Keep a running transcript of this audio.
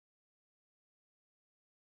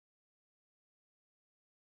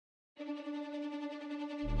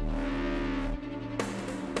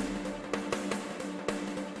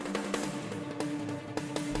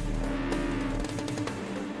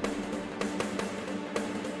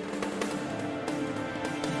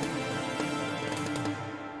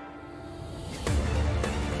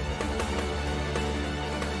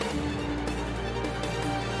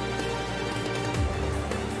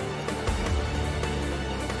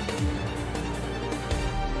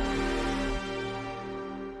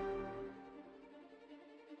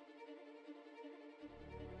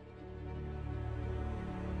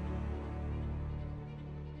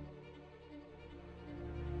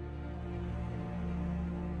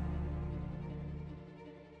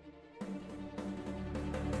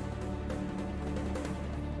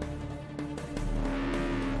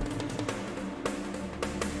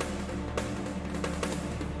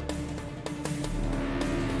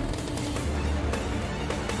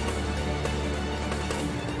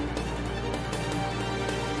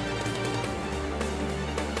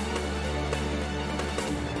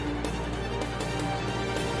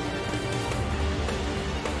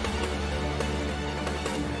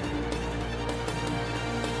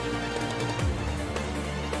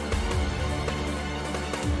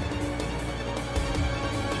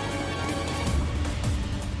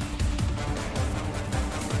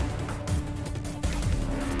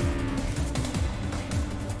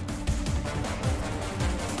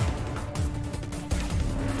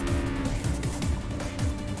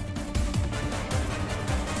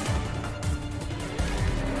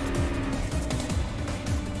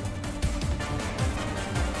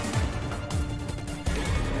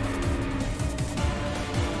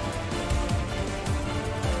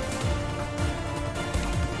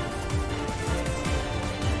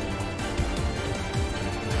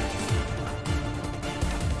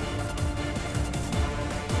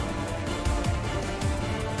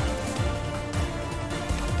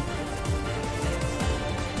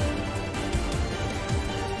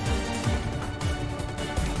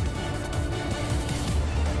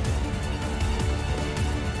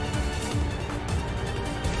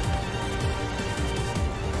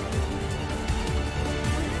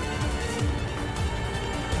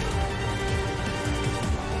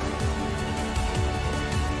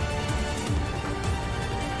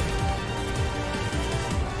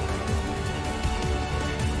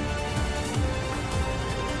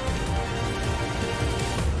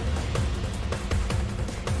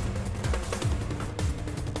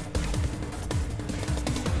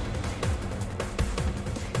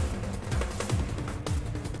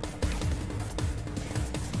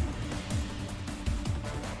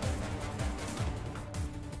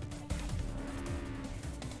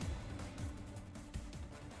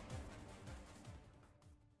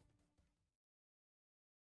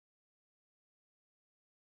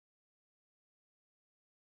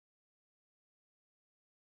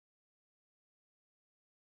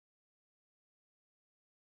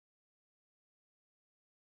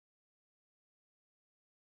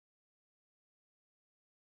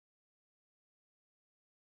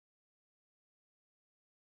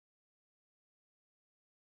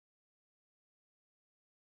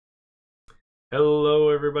Hello,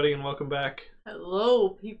 everybody, and welcome back. Hello,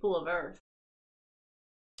 people of Earth.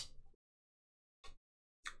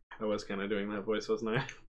 I was kind of doing that voice, wasn't I?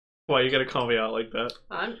 Why you gotta call me out like that?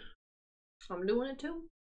 I'm doing it too.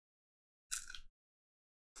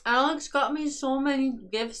 Alex got me so many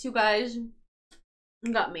gifts, you guys.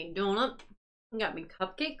 He got me donut. He got me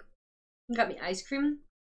cupcake. He got me ice cream.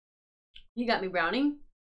 He got me brownie.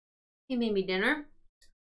 He made me dinner.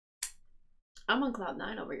 I'm on cloud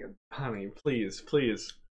 9 over here. Honey, please,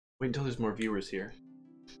 please. Wait until there's more viewers here.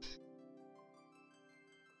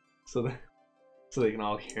 So they can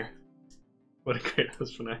all hear what a great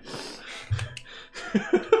husband I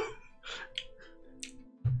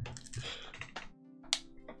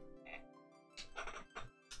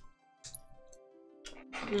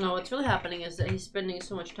am. No, what's really happening is that he's spending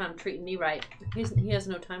so much time treating me right. He has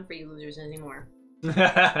no time for you losers anymore.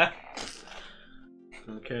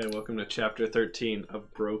 Okay, welcome to chapter 13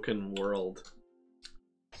 of Broken World.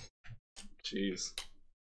 Jeez.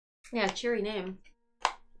 Yeah, cheery name.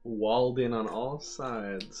 Walled in on all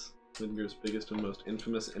sides. Midgar's biggest and most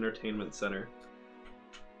infamous entertainment center.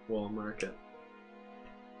 Wall Market.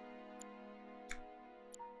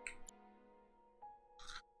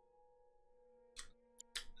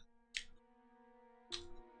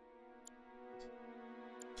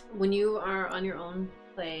 When you are on your own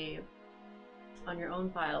play, on your own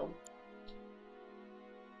file,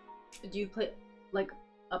 do you play like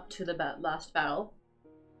up to the last battle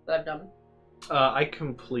that I've done? I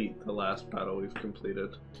complete the last battle we've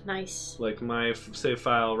completed. Nice. Like, my save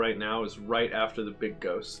file right now is right after the big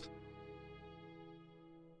ghost.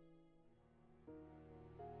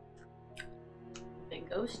 Big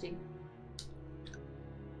ghosty.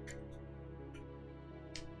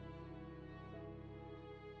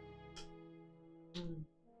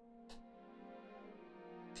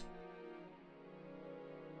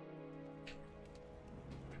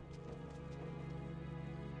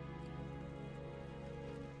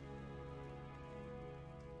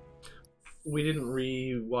 We didn't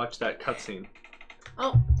re-watch that cutscene.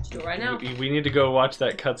 Oh, let's do it right now. We need to go watch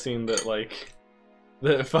that cutscene that, like,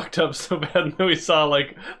 that fucked up so bad, and then we saw,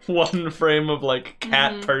 like, one frame of, like,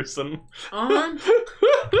 cat person. Oh,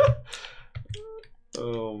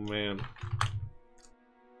 man.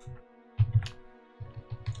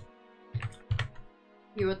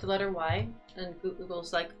 You wrote the letter Y, and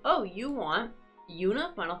Google's like, oh, you want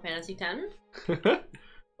Yuna, Final Fantasy X?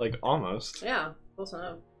 Like, almost. Yeah, close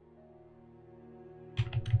enough.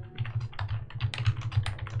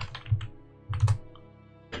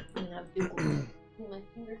 I have Google in my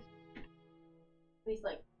fingers. He's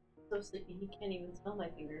like so sleepy he can't even smell my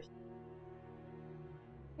fingers.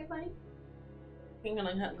 Hey, buddy. I'm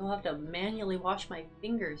gonna go have to manually wash my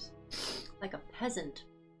fingers like a peasant.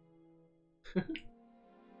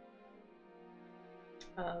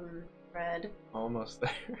 Red. Almost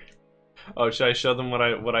there. Oh, should I show them what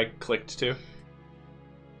I clicked to?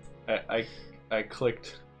 I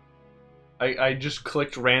clicked. I just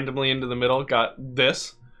clicked randomly into the middle. Got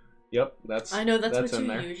this. Yep, that's. I know that's what you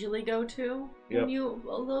there. usually go to when you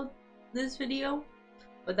upload this video,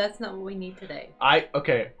 but that's not what we need today.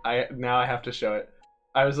 Now I have to show it.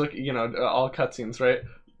 I was looking, you know, all cutscenes, right?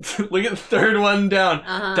 Look at the third one down.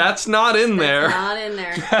 That's not in there. Not in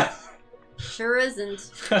there. Sure isn't.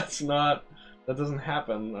 That's not. That doesn't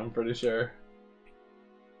happen. I'm pretty sure.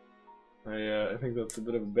 I think that's a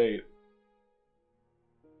bit of a bait.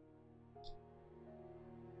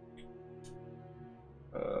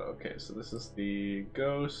 Okay, so this is the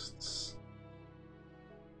ghosts.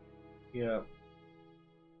 Yep.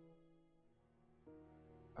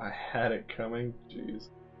 I had it coming. Jeez.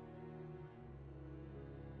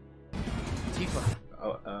 Tifa.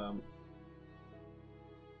 Oh,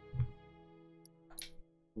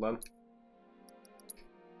 hold on.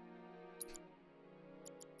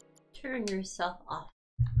 Turn yourself off.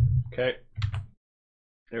 Okay.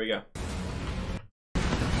 There we go.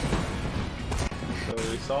 So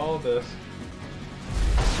we saw this.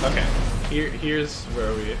 Okay. Here's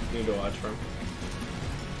where we need to watch from.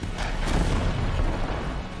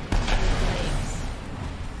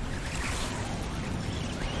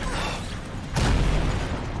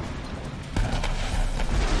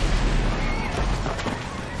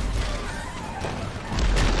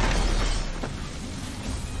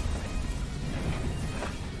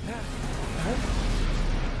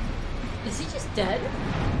 Is he just dead?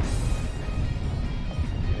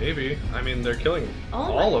 Maybe. I mean, they're killing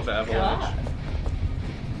Oh all my of Avalanche.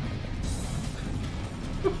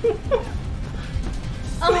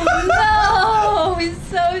 Oh no! He's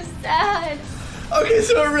so sad. Okay,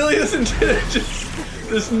 so it really isn't just.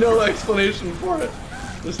 There's no explanation for it.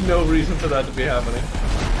 There's no reason for that to be happening.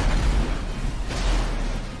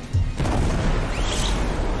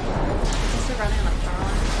 Is he running on a car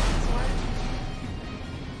line?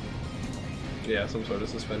 Yeah, some sort of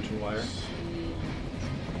suspension wire.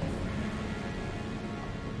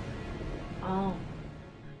 Oh.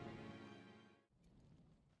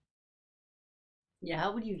 Yeah,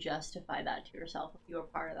 how would you justify that to yourself if you were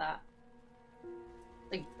part of that?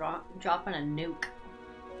 Like dropping a nuke.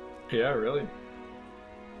 Yeah, really.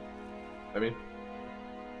 I mean,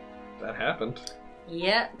 that happened.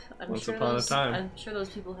 Yep. Once upon a time. I'm sure those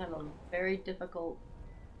people have a very difficult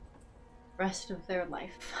rest of their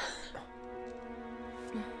life.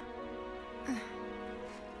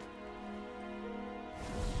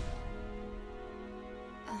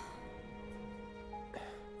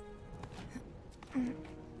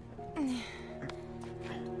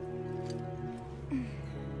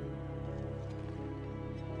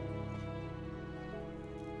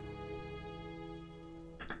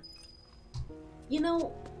 You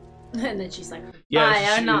know, and then she's like, "Bye,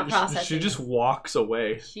 I'm not processing." She just walks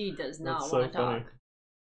away. She does not That's want so to funny. talk.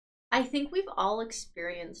 I think we've all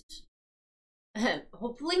experienced,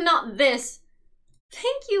 hopefully not this.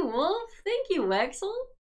 Thank you, Wolf. Thank you, Wexel.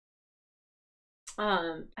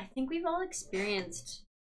 I think we've all experienced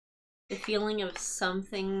the feeling of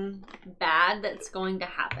something bad that's going to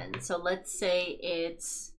happen. So let's say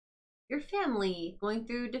it's your family going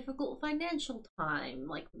through a difficult financial time,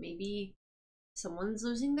 like maybe someone's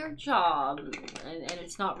losing their job, and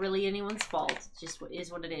it's not really anyone's fault. It just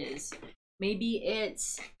is what it is. Maybe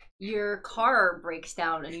it's your car breaks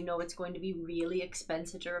down and you know it's going to be really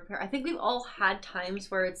expensive to repair. I think we've all had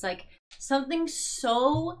times where it's like something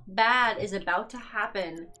so bad is about to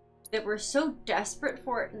happen that we're so desperate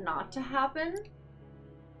for it not to happen,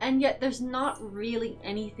 and yet there's not really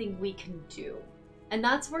anything we can do. And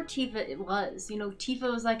that's where Tifa was. You know,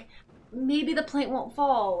 Tifa was like, maybe the plane won't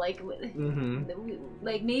fall. Like,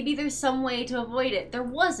 like maybe there's some way to avoid it. There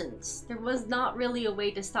wasn't. There was not really a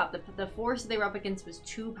way to stop. The force they were up against was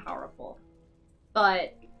too powerful.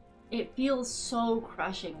 But it feels so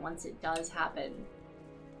crushing once it does happen.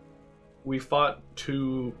 We fought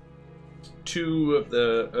two of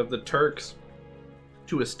the Turks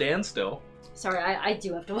to a standstill. Sorry, I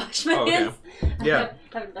do have to wash my hands. Yeah.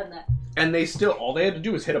 I haven't done that. And all they had to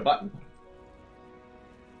do was hit a button.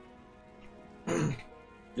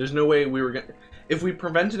 There's no way we were gonna... If we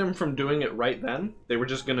prevented them from doing it right then, they were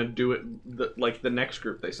just gonna do it, like the next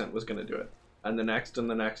group they sent was gonna do it. And the next, and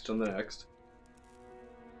the next, and the next.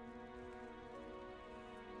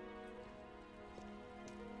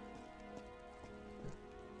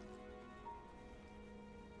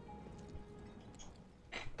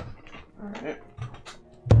 Alright.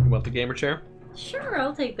 You want the gamer chair? Sure,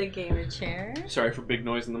 I'll take the gamer chair. Sorry for big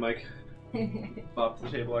noise in the mic. Popped the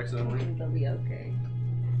table accidentally. They'll be okay.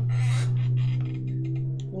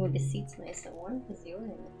 Oh, the seat's nice and warm because you're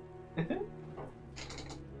in it.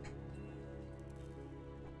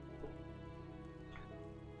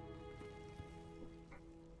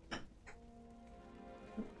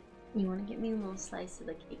 You want to get me a little slice of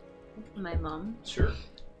the cake? My mom. Sure.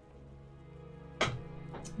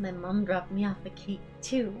 My mom dropped me off a cake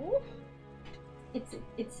too.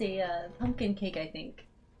 It's a pumpkin cake, I think.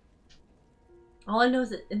 All I know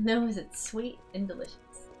is it's sweet and delicious.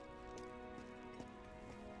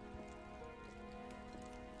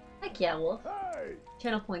 Heck yeah, Wolf. Hey!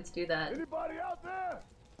 Channel points do that. Anybody out there?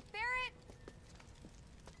 Barrett!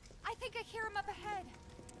 I think I hear him up ahead.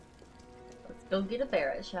 Let's go get a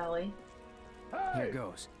Barrett, shall we? Hey! Here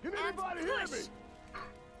goes. Can anybody hear me?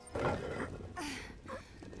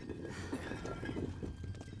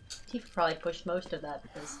 Tifa probably pushed most of that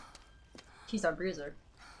because she's our bruiser.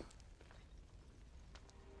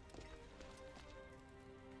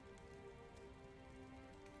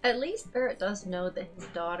 At least Barrett does know that his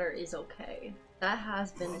daughter is okay. That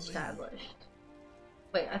has been established.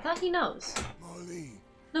 Wait, I thought he knows. Marlene.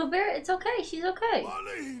 No, Barrett, it's okay. She's okay.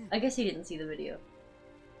 Marlene. I guess he didn't see the video.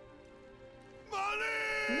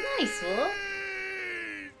 Marlene. Nice, Wolf.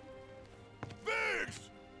 Biggs.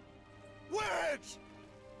 Wedge.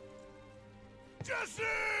 Jesse.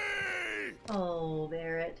 Oh,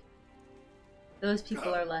 Barrett. Those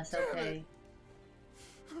people are less damn okay.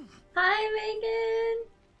 Hi, Megan.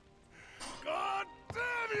 God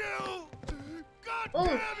damn you! God Oh,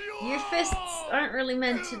 damn you! your fists aren't really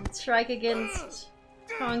meant to strike against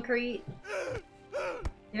concrete.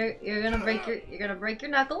 You're gonna break your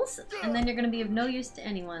knuckles, and then you're gonna be of no use to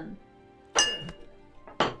anyone.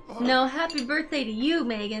 No, happy birthday to you,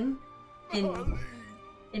 Megan.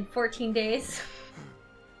 In 14 days.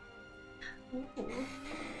 Ooh.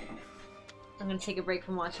 I'm gonna take a break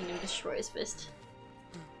from watching him destroy his fist.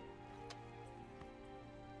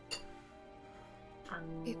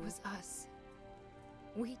 It was us.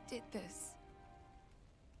 We did this.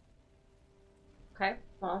 Okay,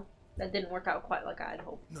 well, that didn't work out quite like I had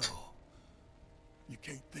hoped. No, you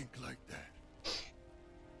can't think like that.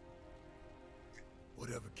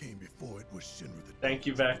 Whatever came before it was Shinra the Thank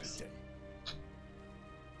you, Vex.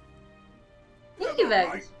 Thank you,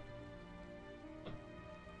 Vex.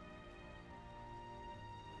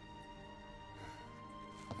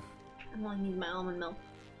 I need my almond milk.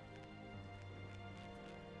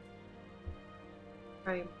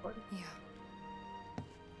 Very important. Yeah.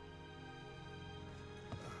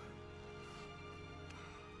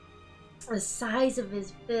 The size of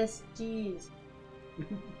his fist, jeez.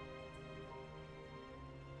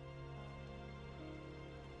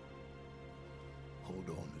 Hold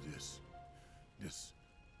on to this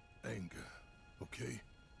anger, okay?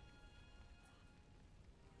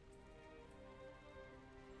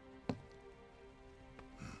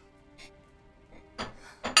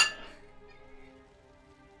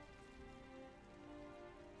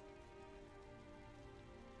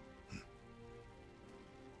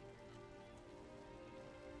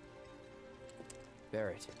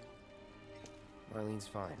 Barrett. Marlene's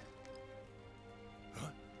fine. Huh?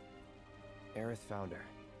 Aerith found her.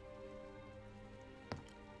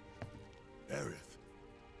 Aerith.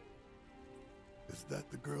 Is that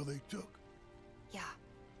the girl they took? Yeah.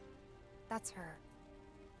 That's her.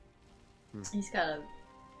 He's got a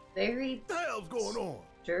very What the hell's going on?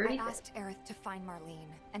 dirty I face. asked Aerith to find Marlene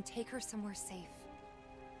and take her somewhere safe.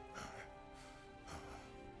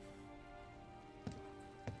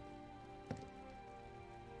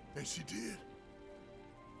 And she did?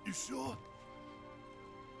 You sure?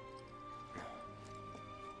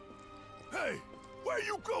 Hey, where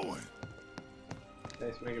you going?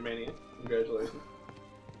 Nice, Mega Mania. Congratulations.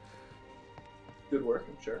 Good work,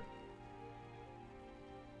 I'm sure.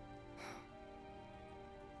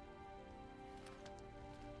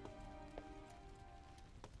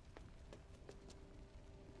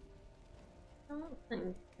 I don't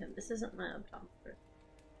think this isn't my optometer.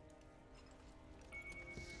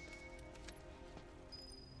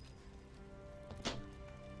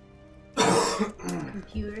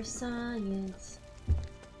 Computer science.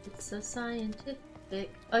 It's so scientific.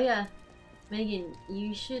 Oh yeah, Megan,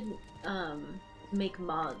 you should make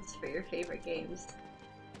mods for your favorite games.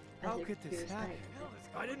 How As a could this computer happen? scientist.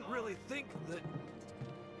 I didn't really think that.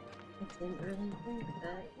 I didn't really think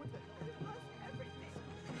that.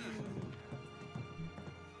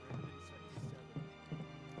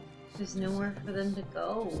 There's nowhere for them to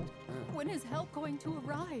go. When is help going to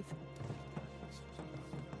arrive?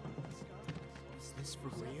 Is this for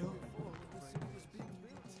real?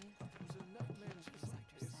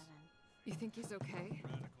 You think he's okay?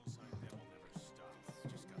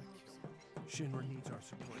 Shinra needs our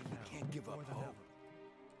support now. Can't give up hope.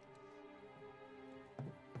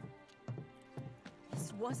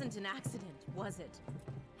 This wasn't an accident, was it?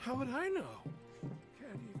 How would I know?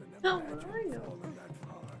 Can't even How imagine would I know? falling that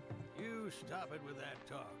far. You stop it with that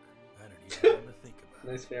talk. I don't even want to think about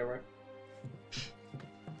it. Nice camera.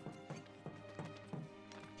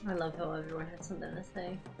 I love how everyone has something to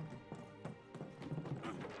say.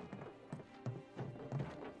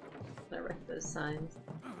 I write those signs.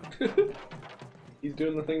 He's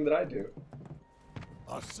doing the thing that I do.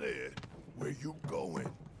 I said, where you going?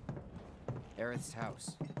 Aerith's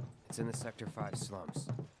house. It's in the Sector 5 slums,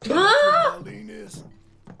 Ah! Marlene is?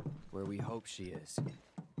 where we hope she is.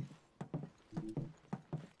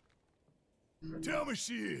 Tell me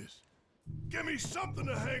she is. Give me something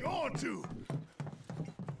to hang on to.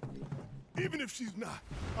 Even if she's not,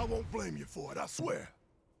 I won't blame you for it, I swear.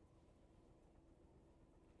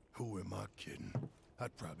 Who am I kidding?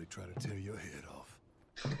 I'd probably try to tear your head off.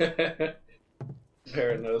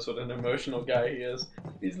 Barrett knows what an emotional guy he is.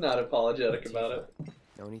 He's not apologetic about it.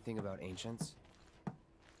 Know anything about ancients?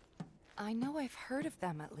 I know I've heard of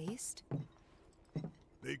them at least.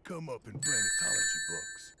 They come up in planetology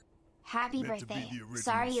books. Happy Meant to be birthday. the original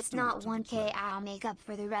Sorry it's not stewards of the 1K. planet. I'll make up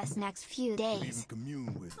for the rest next few Could even days.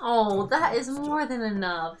 commune with. Oh, that is stuff. more than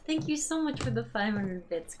enough. Thank you so much for the 500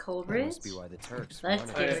 bits, That Coleridge. must be why the Turks Let's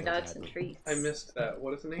wanted give us our so dog some badly. treats. I missed that.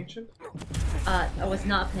 What is an ancient? I was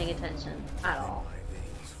not paying attention at all. My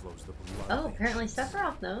veins flows the blood. Oh, of apparently ancients.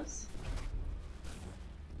 Sephiroth knows.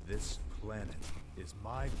 This planet is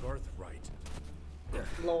my birthright.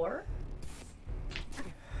 Lore?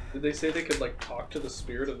 Did they say they could like talk to the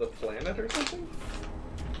spirit of the planet or something?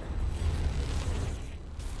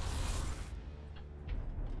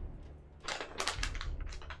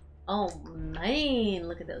 Oh man,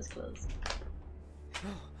 look at those clothes.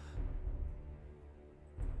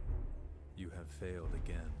 You have failed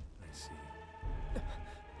again, I see.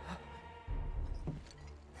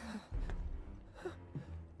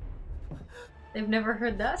 They've never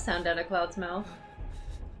heard that sound out of Cloud's mouth.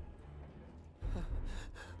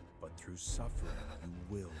 But through suffering, you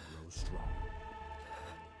will grow strong.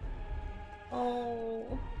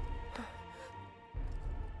 Oh.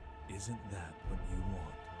 Isn't that what you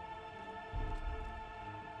want?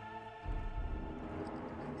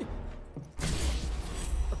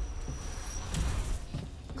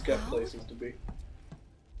 He's got places to be.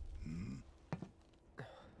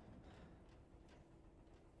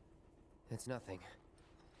 It's nothing.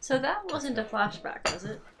 So that wasn't a flashback, was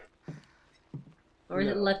it? Or is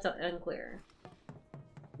it No. left unclear?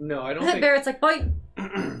 No, I don't think. Barrett's like, boy!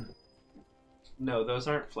 No, those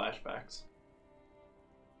aren't flashbacks.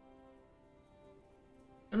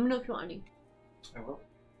 Let me know if you want any. I will.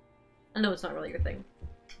 I know it's not really your thing.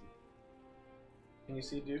 Can you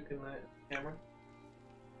see Duke in that camera?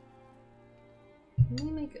 Let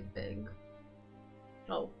me make it big.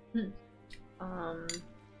 Oh. Um.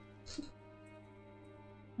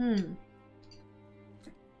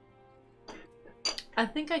 I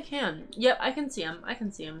think I can. Yep, I can see him. I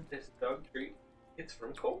can see him. This dog treat. It's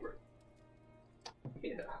from Colbert.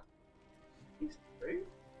 Yeah. He's great.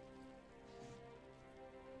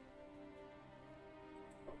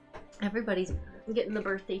 Everybody's getting the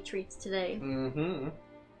birthday treats today. Mm-hmm.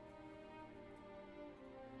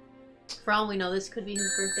 For all we know, this could be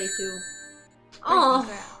his birthday too. Birthday Oh,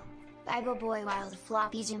 girl. Bible boy wild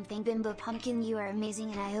floppy zoom thing bimbo pumpkin, you are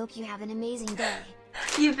amazing and I hope you have an amazing day.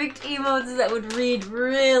 you picked emotes that would read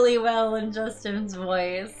really well in Justin's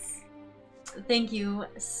voice. Thank you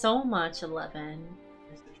so much, 11.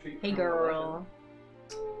 Hey, girl.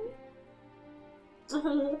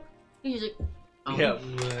 He's like, oh. Yeah,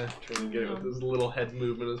 trying to get it with as little head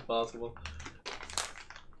movement as possible.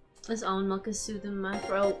 This almond milk is soothing my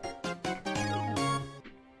throat.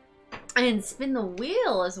 And spin the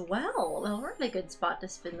wheel as well. Well, we're in a good spot to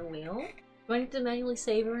spin the wheel. Do I need to manually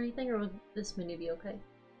save or anything, or would this menu be okay?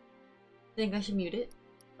 Think I should mute it?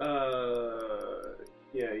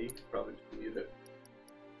 Yeah, you could probably just mute it.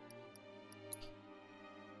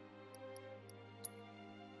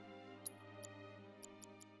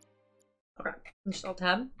 Okay, just alt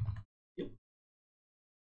tab.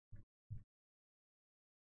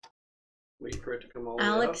 Wait for it to come all the way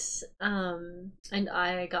Alex, and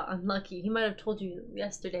I got unlucky. He might have told you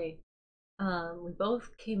yesterday. We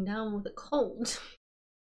both came down with a cold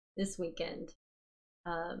this weekend.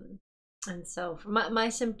 And so for my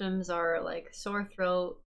symptoms are like sore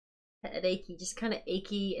throat, headachy, just kind of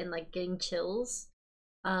achy and like getting chills.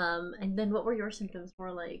 And then what were your symptoms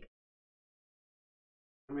more like?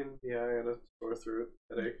 I mean, yeah, I had a sore throat,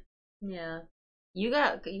 headache. Yeah. You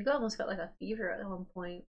almost got like a fever at one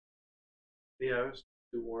point. Yeah, it was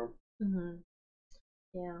too warm.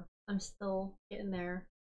 Yeah, I'm still getting there.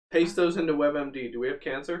 Paste those into WebMD. Do we have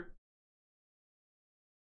cancer?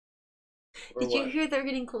 Or Did you what? hear they're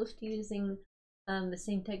getting close to using the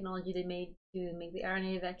same technology they made to make the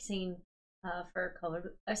RNA vaccine for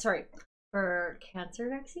for cancer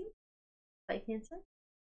vaccine? Fight cancer?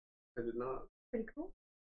 I did not. Pretty cool.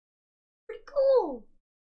 Pretty cool.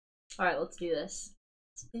 Alright, let's do this.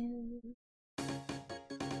 Spin.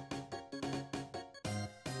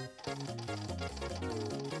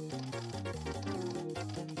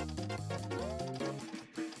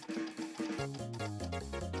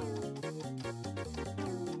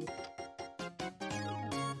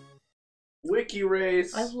 Wiki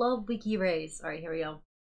race. I love wiki race. Alright, here we go.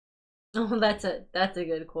 Oh, that's a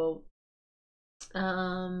good quote.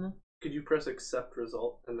 Could you press accept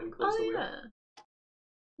result and then close the wheel? Yeah.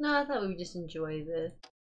 No, I thought we would just enjoy the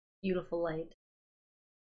beautiful light.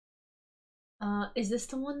 Is this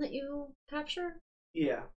the one that you capture?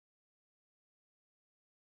 Yeah.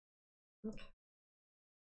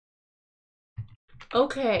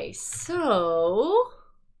 Okay, so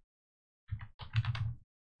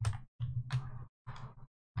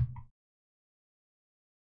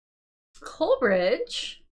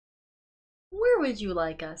Coleridge, where would you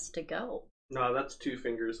like us to go? No, that's 2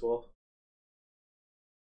 fingers, Wolf.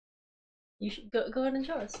 You should go ahead and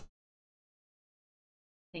show us.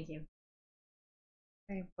 Thank you.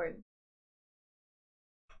 Very important.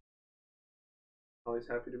 Always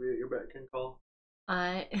happy to be at your beck and call.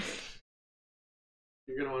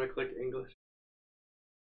 You're gonna want to click English.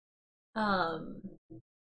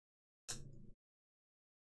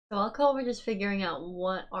 So while Coleridge is figuring out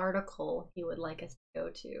what article he would like us to go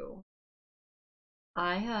to,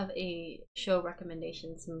 I have a show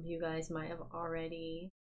recommendation some of you guys might have already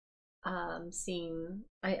seen.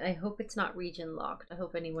 I hope it's not region locked. I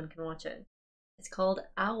hope anyone can watch it. It's called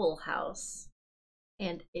Owl House,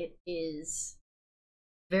 and it is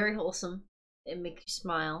very wholesome. It makes you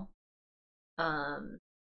smile.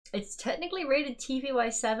 It's technically rated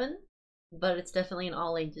TVY7, but it's definitely an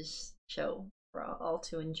all ages show for all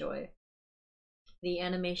to enjoy. The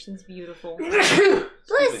animation's beautiful.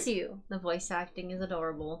 Bless you. The voice acting is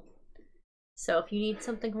adorable. So if you need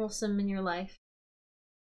something wholesome in your life,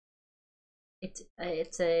 it's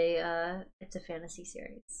a fantasy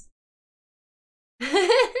series.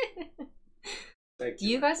 Do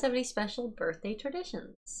you guys have any special birthday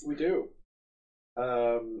traditions? We do.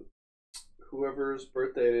 Whoever's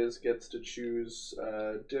birthday it is gets to choose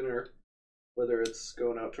dinner, whether it's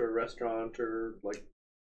going out to a restaurant or like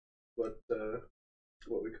what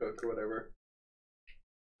we cook or whatever.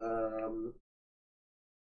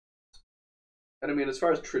 And I mean, as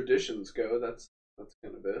far as traditions go, that's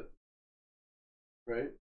kind of it, right?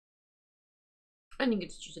 And you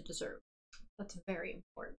get to choose a dessert. That's very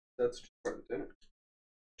important. That's just part of dinner.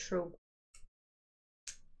 True.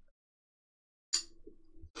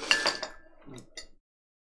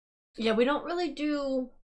 Yeah, we don't really do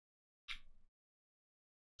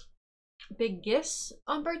big gifts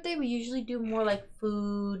on birthday. We usually do more like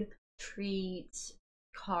food, treats,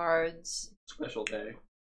 cards. Special day.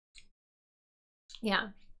 Yeah.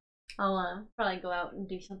 I'll probably go out and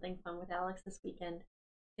do something fun with Alex this weekend.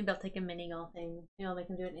 Maybe I'll take a mini golfing. You know, they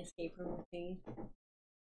can do an escape room with me.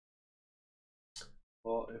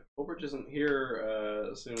 Well, if Overbridge isn't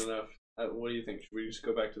here soon enough, what do you think? Should we just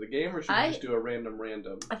go back to the game, or should we just do a random?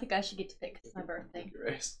 I think I should get to pick. It's my birthday.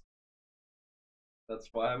 Race. That's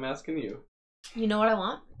why I'm asking you. You know what I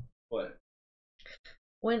want? What?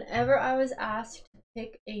 Whenever I was asked to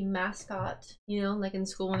pick a mascot, you know, like in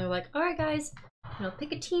school when they're like, all right, guys, you know,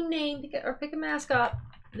 pick a team name, pick a mascot.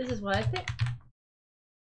 This is what I pick.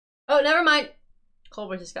 Oh, never mind.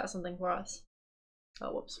 Culver just got something for us.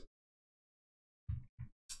 Oh, whoops.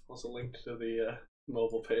 Also linked to the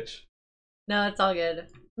mobile page. No, it's all good.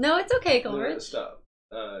 No, it's okay, Culver. No, stop.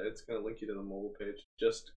 It's gonna link you to the mobile page.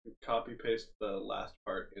 Just copy paste the last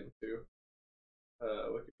part into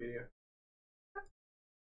Wikipedia.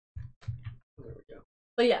 There we go.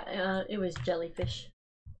 But yeah, it was jellyfish.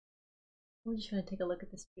 I'm just gonna take a look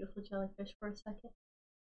at this beautiful jellyfish for a second.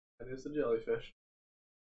 That is the jellyfish.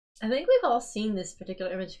 I think we've all seen this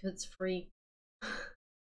particular image because it's free.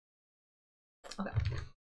 Okay.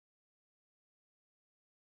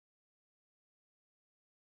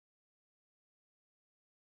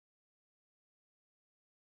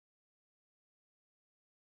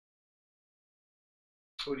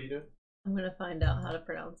 What do you do? I'm gonna find out how to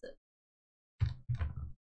pronounce it.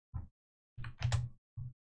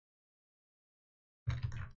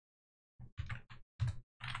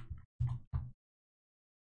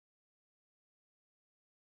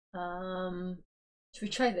 Should we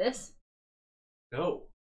try this? No.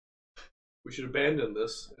 We should abandon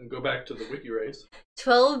this and go back to the wiki race.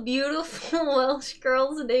 12 beautiful Welsh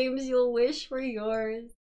girls' names you'll wish were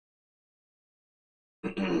yours.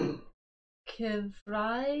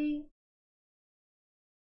 Cyfrai.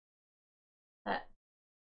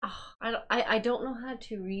 I don't know how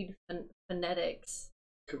to read phonetics.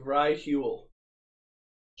 Cyfrai Hewell.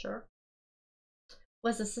 Sure.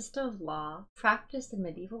 Was a system of law practiced in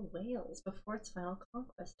medieval Wales before its final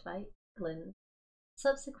conquest by England.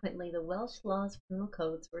 Subsequently, the Welsh law's criminal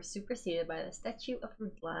codes were superseded by the Statute of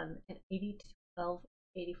Rhuddlan in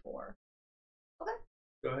 1284. Okay.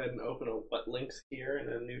 Go ahead and open a links here in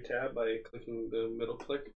a new tab by clicking the middle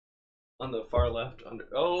click on the far left under.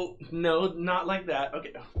 Oh no, not like that.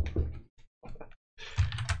 Okay.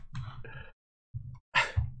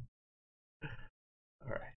 All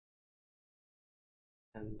right.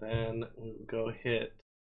 And then we'll go hit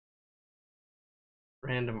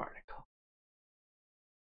random article.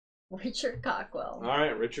 Richard Cockwell. All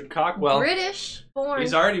right, Richard Cockwell. British born.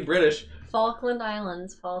 He's already British. Falkland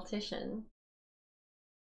Islands politician.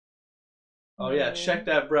 Oh yeah, check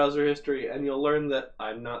that browser history and you'll learn that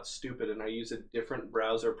I'm not stupid and I use a different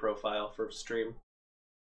browser profile for stream.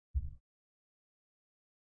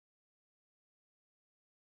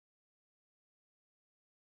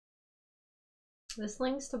 This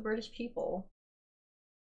links to British people.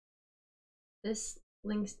 This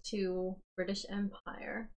links to British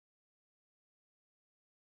Empire.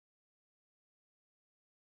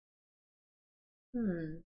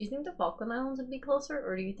 Do you think the Falkland Islands would be closer,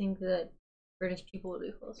 or do you think that British people would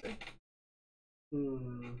be closer?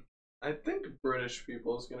 I think British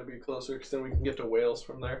people is going to be closer because then we can get to Wales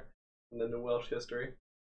from there, and then to Welsh history.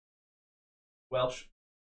 Welsh.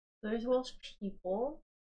 There's Welsh people.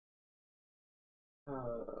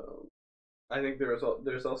 I think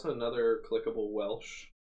there's also another clickable Welsh.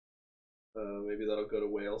 Maybe that'll go to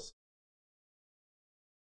Wales.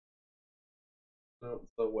 No,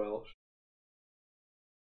 the Welsh.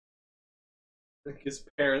 I think his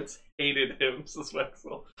parents hated him, says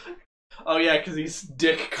Wexel. Oh yeah, because he's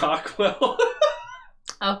Dick Cockwell.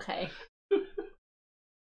 Okay.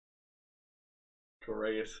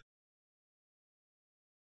 Great.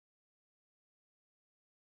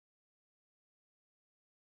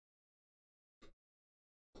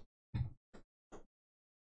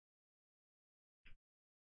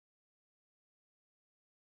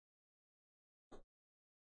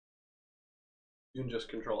 You can just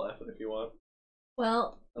control F it if you want.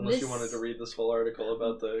 Well, unless you wanted to read this full article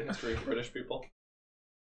about the history of British people.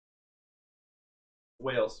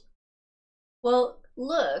 Wales. Well,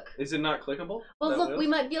 look. Is it not clickable? Well, look, Wales? we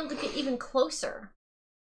might be able to get even closer.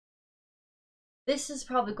 This is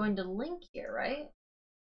probably going to link here, right?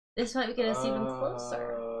 This might get us even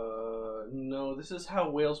closer. No, this is how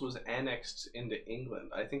Wales was annexed into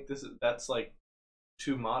England. I think that's like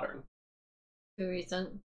too modern. Too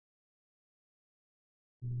recent.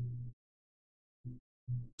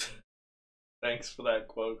 Thanks for that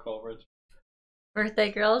quote, Coleridge.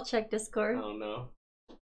 Birthday girl, check Discord. Oh no.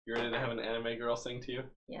 You ready to have an anime girl sing to you?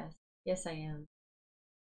 Yes. Yes, I am.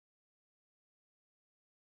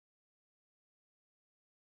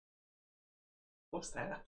 What's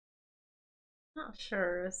that? Not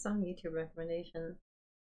sure. Some YouTube recommendation.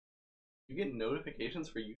 You get notifications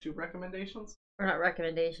for YouTube recommendations? Or not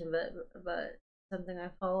recommendation, but something I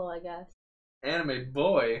follow, I guess. Anime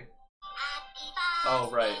boy. Oh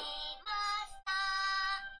right.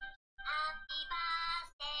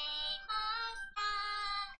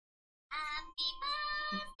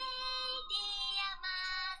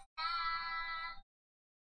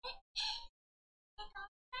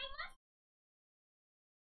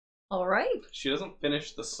 All right. She doesn't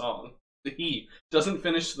finish the song. He doesn't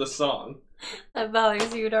finish the song. That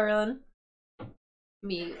bothers you, darling. Let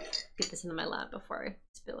me get this into my lap before I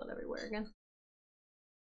spill it everywhere again.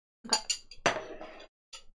 Okay.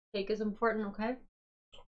 Cake is important, okay?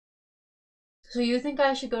 So you think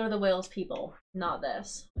I should go to the Wales people, not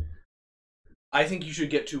this? I think you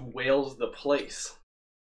should get to Wales the place.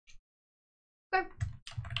 Okay.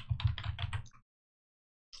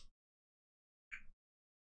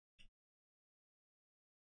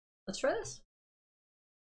 Let's try this.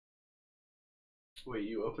 Wait,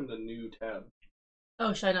 you opened a new tab.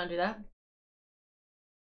 Oh, should I not do that?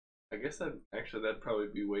 I guess that'd probably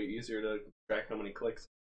be way easier to track how many clicks.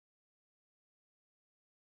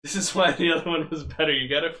 This is why the other one was better. You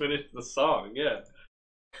gotta finish the song, yeah.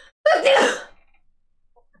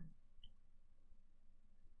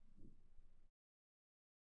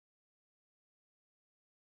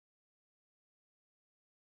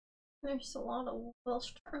 There's a lot of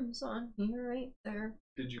Welsh terms on here, right there.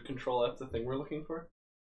 Did you control F the thing we're looking for?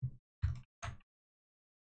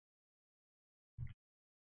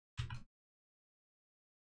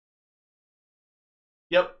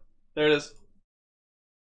 Yep, there it is.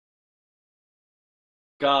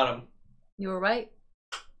 Got him. You were right.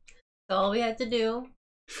 So all we had to do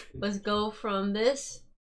was go from this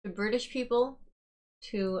to British people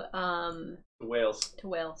to Wales.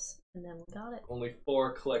 Wales, and then we got it. Only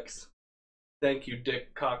 4 clicks. Thank you,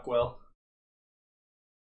 Dick Cockwell.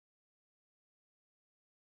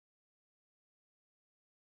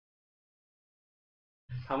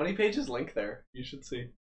 How many pages link there? You should see.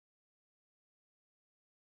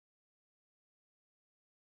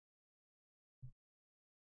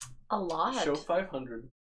 A lot. Show 500.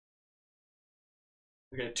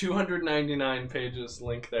 Okay, 299 pages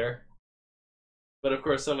link there. But of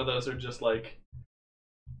course some of those are just like,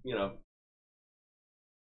 you know,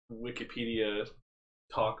 Wikipedia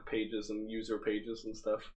talk pages and user pages and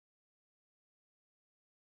stuff.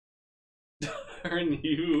 Darn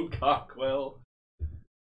you, Cockwell.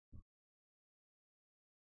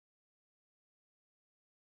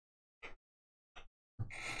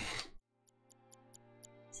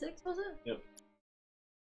 Six, was it? Yep.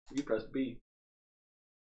 You pressed B.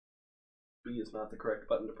 B is not the correct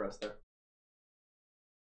button to press there.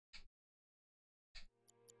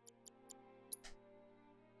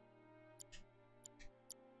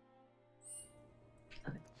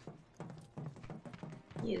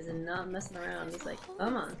 He is not messing around. He's like,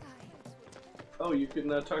 come on. Oh, you can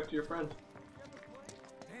talk to your friend.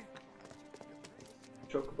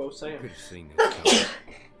 Chocobo Sam. Could have seen this coming.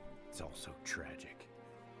 It's all so tragic.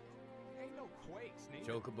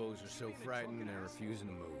 Chocobos are so frightened they're refusing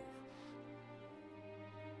to move.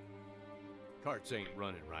 Carts ain't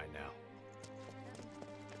running right now.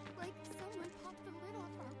 Like someone popped the lid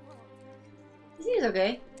off our world. He seems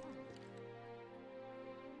okay.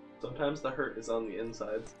 Sometimes the hurt is on the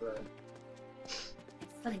insides, but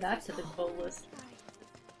Head back to the goal list.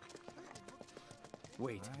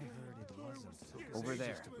 Wait. Over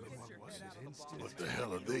there. What the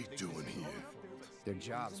hell are they doing here? Their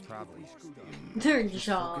jobs, probably. Their Just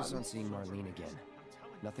job. focus on seeing Marlene again.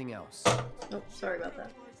 Nothing else. Oh, sorry about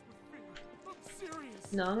that.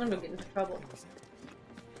 No, I'm gonna get into trouble.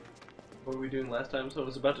 what were we doing last time? So I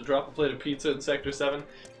was about to drop a plate of pizza in Sector 7.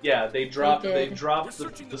 Yeah, they dropped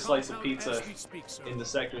the slice of pizza into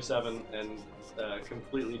Sector 7 and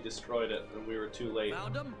completely destroyed it, and we were too late.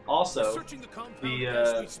 Also,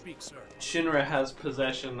 the Shinra has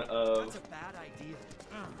possession of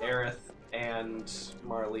Aerith and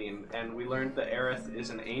Marlene, and we learned that Aerith is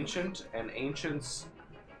an ancient, and ancients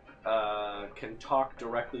can talk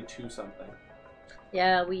directly to something.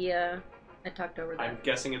 Yeah, I talked over that. I'm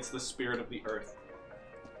guessing it's the spirit of the earth.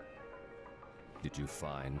 Did you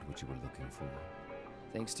find what you were looking for?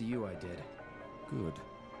 Thanks to you, I did. Good.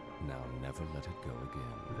 Now never let it go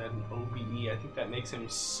again. Then OBE, I think that makes him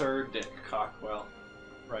Sir Dick Cockwell.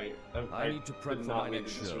 Right. I need to prep did for not my mean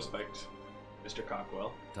next to show. disrespect Mr.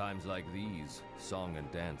 Cockwell. Times like these, song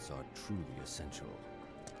and dance are truly essential.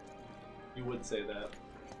 You would say that.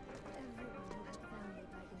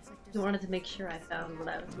 You wanted to make sure I found what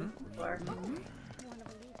I was looking for.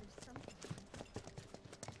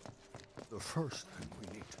 The first thing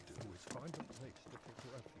we need to do is find a place to take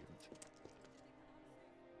refuge.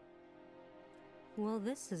 Well,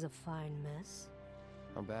 this is a fine mess.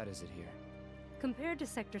 How bad is it here? Compared to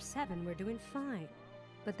Sector 7, we're doing fine.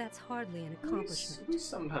 But that's hardly an accomplishment. We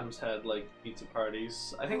sometimes had like pizza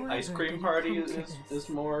parties. I think However, ice did cream it party come to is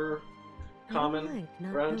more I common don't like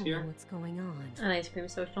not around knowing here. what's going on. An ice cream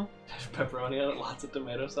social. Pepperoni on it, lots of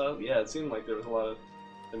tomato sauce. Yeah, it seemed like there was a lot of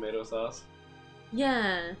tomato sauce.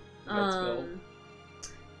 Yeah. Got spilled.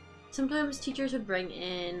 Sometimes teachers would bring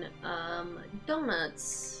in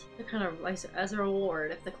donuts to kind of as a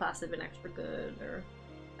reward if the class had been extra good or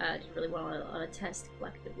did really well on a test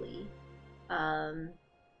collectively.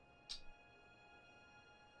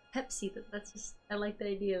 Pepsi, that's just, I like the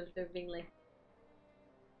idea of there being like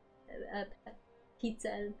a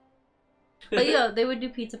pizza. But yeah, they would do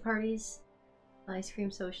pizza parties, ice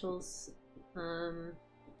cream socials.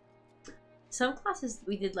 Some classes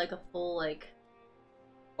we did like a full like.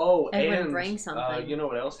 Oh, everyone and bring something. you know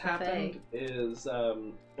what else Buffet. happened is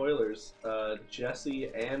spoilers. Jesse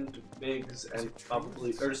and Biggs and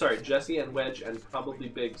probably, or sorry, Jesse and Wedge and probably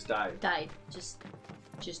Biggs died. Just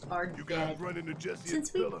are You dead. guys run into Jesse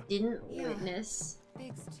Since and we Bella? didn't witness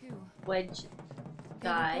Biggs too. Wedge They were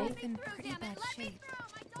die. both in pretty bad shape.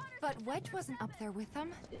 But Wedge wasn't up there with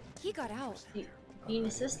them. He got out. Do you need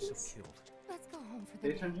assistance? Let's go home for Pay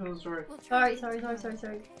the day. attention to the story. We'll try Sorry.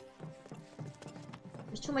 to-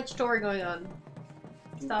 There's too much story going on.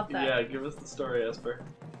 Stop that. Yeah, give us the story, Esper.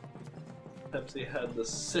 Pepsi had the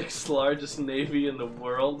 6th largest navy in the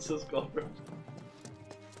world, says Goldberg.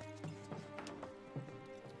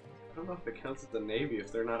 I don't know if it counts as a navy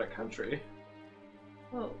if they're not a country.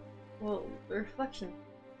 Whoa, reflection.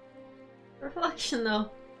 Reflection though.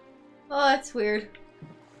 Oh, that's weird.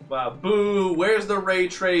 Wow, boo! Where's the ray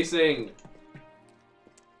tracing?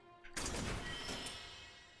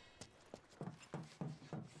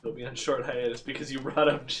 You'll be on short hiatus because you brought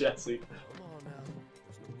up Jesse. Come on now.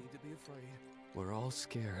 There's no need to be afraid. We're all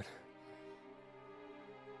scared.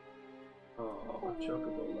 Oh,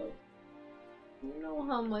 Chocobo love. You know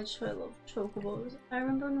how much I love chocobos. I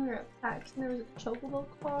remember when we were at PAX and there was a chocobo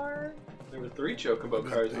car. There were 3 Chocobo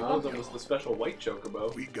cars, and one of them was the special white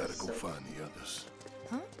Chocobo. We gotta go find the others.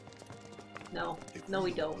 No,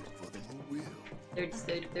 we don't. Look for them, we will.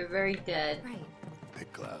 They're very dead. Right. Hey,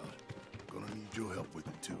 Cloud, gonna need your help with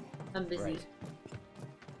it too. I'm busy. Right.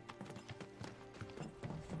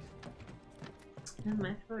 And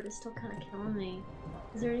my throat is still kind of killing me.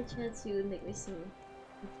 Is there any chance you would make me some?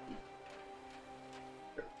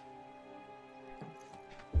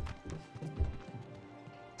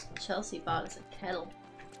 Chelsea bought us a kettle,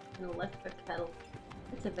 an electric kettle.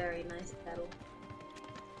 It's a very nice kettle.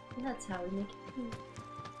 And that's how we make tea.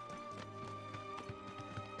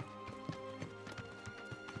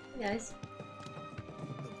 Hey guys.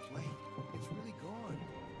 The plane, it's really gone.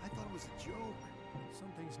 I thought it was a joke.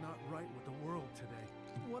 Something's not right with the world today.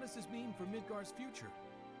 What does this mean for Midgar's future?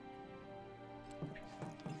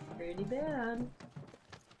 Pretty bad.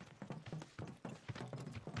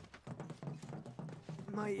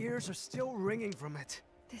 My ears are still ringing from it.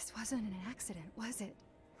 This wasn't an accident, was it?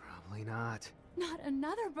 Probably not. Not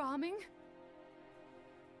another bombing.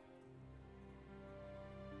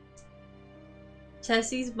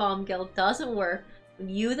 Chelsea's bomb guild doesn't work when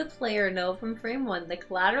you, the player, know from frame 1 the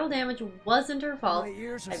collateral damage wasn't her fault. My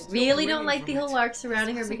ears are I still really don't ringing like the from whole it. arc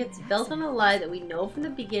surrounding her because it's built on a lie that we know from the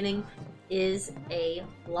beginning is a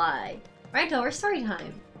lie. Right, over story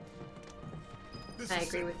time. This I is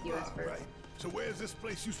agree with you, Sector Esper. 5, right? So where's this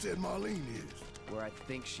place you said Marlene is? Where I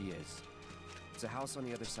think she is. It's a house on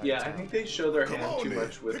the other side Yeah, of I town. think they show their Come hand on too then.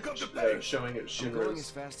 much with Pick up the pace. showing it I'm going as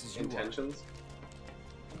Shinra's fast as you intentions.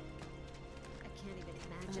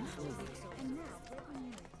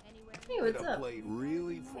 Hey, what's Did a up? plane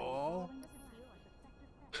really fall?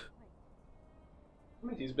 I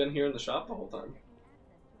mean, he's been here in the shop the whole time.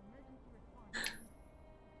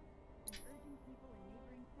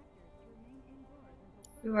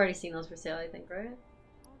 We've already seen those for sale, I think, right?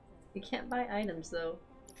 You can't buy items though.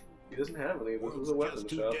 He doesn't have any. This is a It's weapon just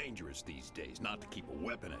too shop. dangerous these days not to keep a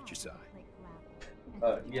weapon at your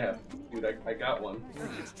side. Yeah, dude, I got one.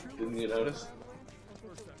 Didn't you notice?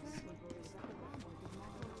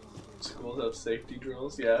 Schools have safety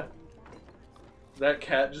drills, yeah. Is that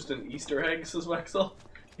cat just an Easter egg, says Wexel?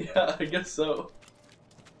 Yeah, I guess so.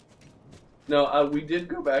 No, we did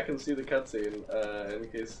go back and see the cutscene, in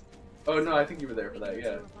case... Oh no, I think you were there for that,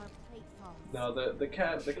 yeah. No, the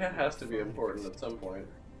cat has to be important at some point.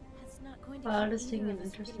 Cloud is taking an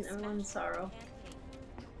interest in everyone's sorrow.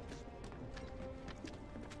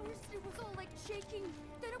 First it was all like shaking,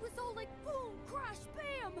 then it was all like boom, crash,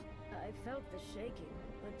 bam! I felt the shaking,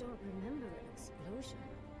 but don't remember an explosion.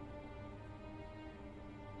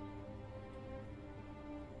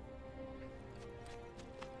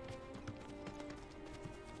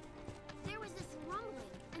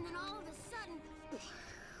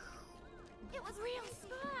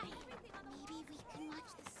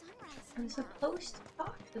 I'm supposed to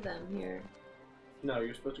talk to them here. No,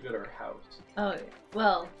 you're supposed to go to her house. Oh,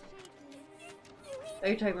 well. Are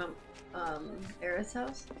you talking about, Aerith's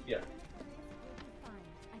house? Yeah.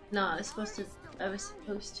 No, I was supposed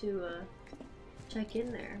to, check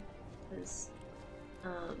in there. Because,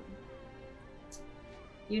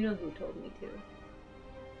 you know who told me to.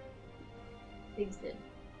 Pigs did.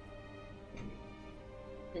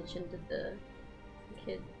 Mentioned to the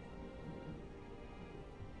kid.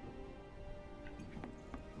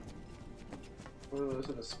 I was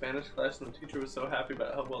in a Spanish class and the teacher was so happy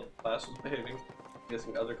about how well the class was behaving.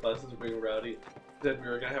 Guessing other classes were being rowdy. Said we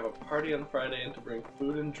were gonna have a party on Friday and to bring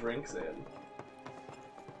food and drinks in.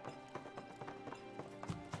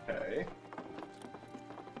 Okay.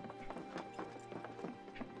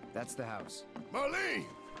 That's the house. Marlene!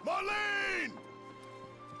 Marlene!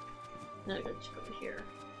 Now I gotta check over here.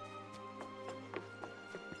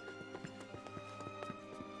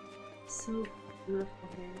 So beautiful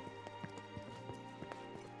here.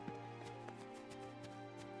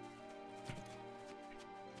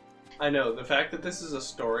 I know, the fact that this is a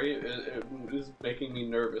story it is making me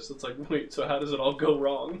nervous. It's like, wait, so how does it all go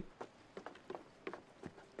wrong?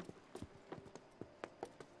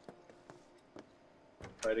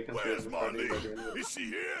 Where's Marlene? Is she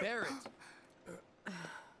here? Barrett!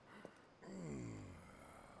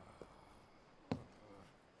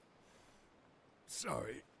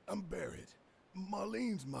 Sorry, I'm Barrett.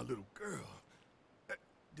 Marlene's my little girl.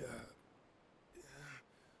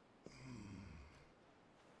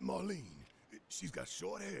 Marlene, she's got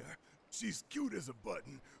short hair. She's cute as a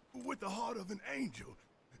button, with the heart of an angel.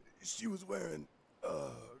 She was wearing,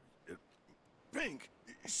 pink.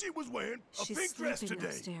 She was wearing a pink dress today.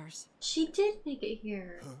 Upstairs. She did make it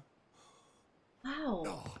here. Huh? Wow.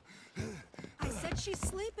 Oh. I said she's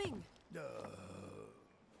sleeping.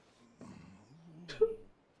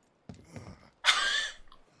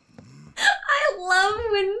 I love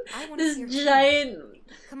when this giant,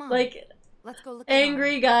 Come on. like, Let's go look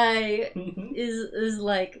angry guy is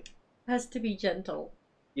like, has to be gentle.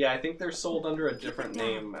 Yeah, I think they're sold under a different down.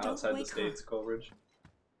 name Don't outside the wake her. States, Coleridge.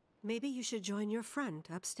 Maybe you should join your friend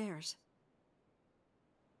upstairs.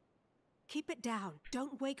 Keep it down.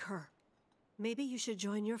 Don't wake her. Maybe you should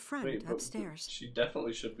join your friend Wait, but upstairs. she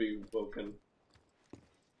definitely should be woken.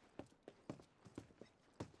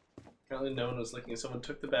 Apparently no one was looking. Someone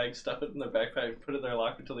took the bag, stuffed it in their backpack, put it in their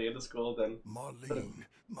locker until the end of school, then put it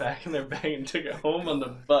back in their bag and took it home on the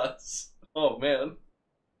bus. Oh man.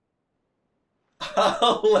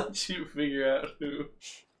 I'll let you figure out who.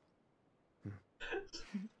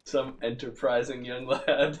 Some enterprising young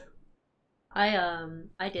lad.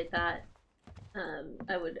 I did that.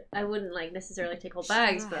 I wouldn't like necessarily take whole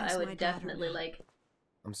bags, but I would definitely like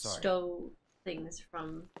I'm sorry. stow things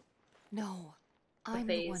from No, the I'm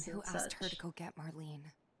the one face who and asked her to such. go get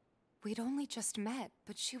Marlene. We'd only just met,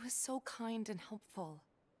 but she was so kind and helpful.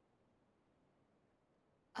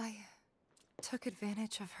 I took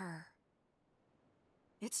advantage of her.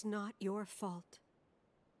 It's not your fault.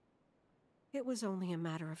 It was only a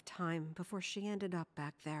matter of time before she ended up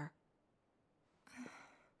back there.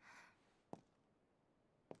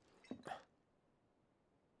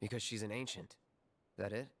 Because she's an ancient.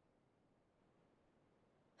 That it?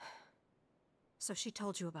 So she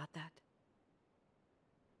told you about that.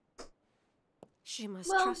 She must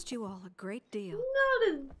Well, trust you all a great deal.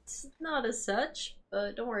 Not as such,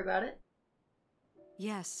 but don't worry about it.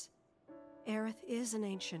 Yes, Aerith is an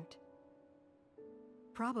ancient.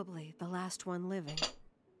 Probably the last one living.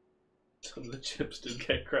 Some of the chips did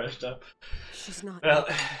get crushed up. She's not. Well,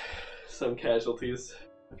 some casualties.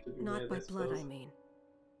 Have to be Not made, by I blood, suppose. I mean.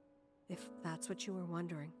 If that's what you were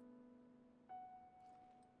wondering.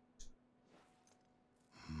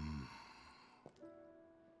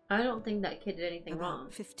 I don't think that kid did anything About wrong,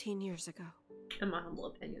 15 years ago. in my humble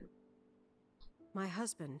opinion. My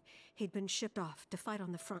husband, he'd been shipped off to fight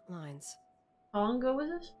on the front lines. How long ago was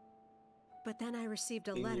this? But then I received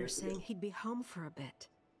a 15 letter years ago. saying he'd be home for a bit.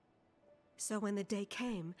 So when the day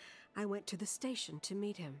came, I went to the station to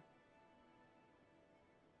meet him.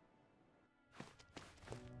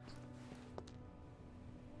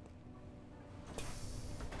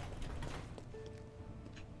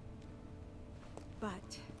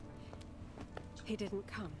 But he didn't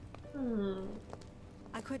come.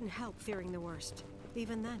 I couldn't help fearing the worst,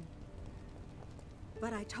 even then.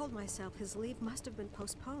 But I told myself his leave must have been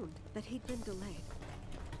postponed, that he'd been delayed.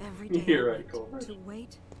 Every day You're I right, went Cole. to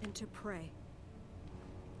wait and to pray.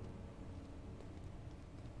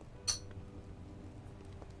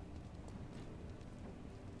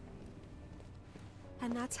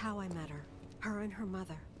 And that's how I met her and her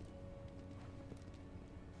mother.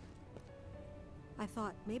 I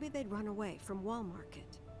thought maybe they'd run away from Wall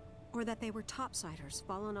Market, or that they were topsiders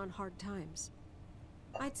fallen on hard times.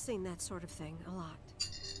 I'd seen that sort of thing a lot.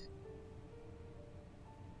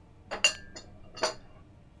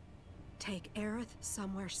 Take Aerith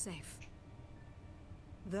somewhere safe.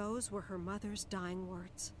 Those were her mother's dying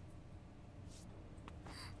words.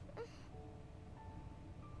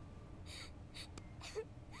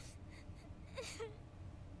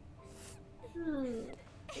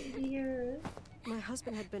 Dear. My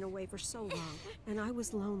husband had been away for so long, and I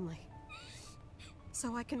was lonely.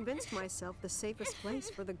 So I convinced myself the safest place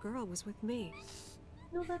for the girl was with me.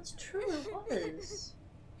 No, that's true, it was.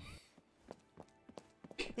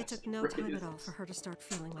 It took no time at all for her to start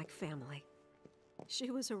feeling like family. She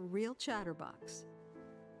was a real chatterbox.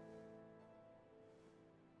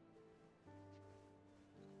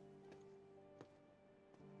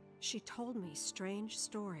 She told me strange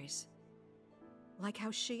stories, like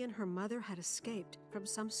how she and her mother had escaped from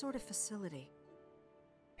some sort of facility,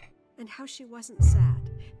 and how she wasn't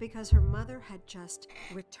sad because her mother had just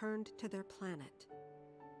returned to their planet.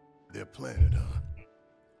 Their planet, huh?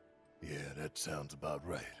 Yeah, that sounds about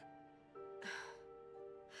right.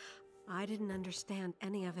 I didn't understand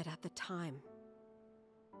any of it at the time.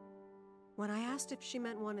 When I asked if she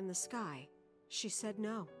meant one in the sky, she said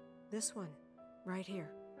no. This one, right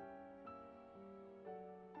here.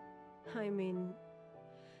 I mean,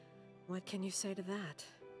 what can you say to that?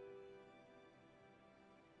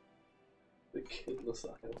 The kidless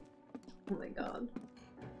eye. Oh my god.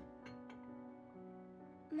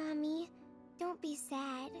 Mommy, don't be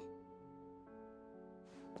sad.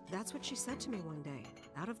 That's what she said to me one day,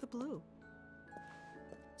 out of the blue.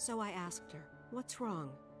 So I asked her, what's wrong?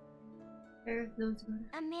 Aerith knows about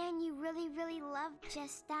it. A man you really, really loved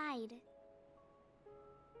just died.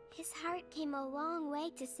 His heart came a long way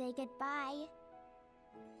to say goodbye.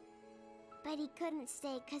 But he couldn't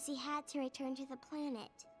stay because he had to return to the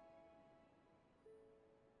planet.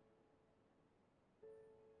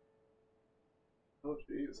 Oh,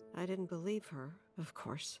 jeez. I didn't believe her, of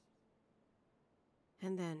course.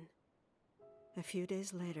 And then, a few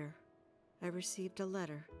days later, I received a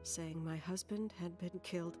letter saying my husband had been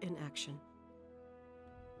killed in action.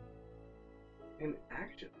 In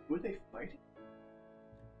action? Were they fighting?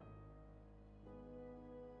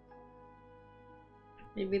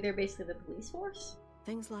 Maybe they're basically the police force?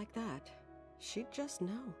 Things like that. She'd just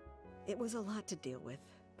know. It was a lot to deal with,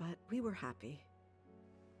 but we were happy.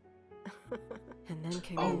 And then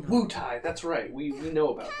came Wu Tai, that's right. We know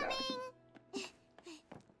about that.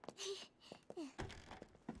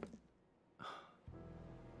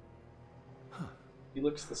 He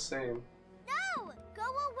looks the same. No! Go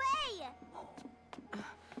away!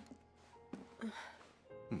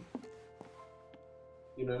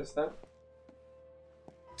 You notice that?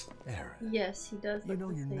 Aerith. Yes, he does. You Look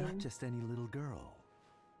know the you're same. not just any little girl.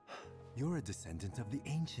 You're a descendant of the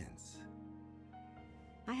ancients.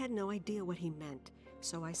 I had no idea what he meant,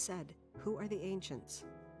 so I said, "Who are the ancients?"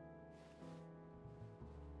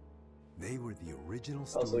 They were the original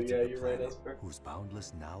stewards of the planet, whose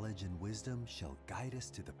boundless knowledge and wisdom shall guide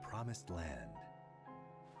us to the promised land.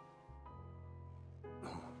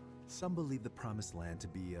 Some believe the promised land to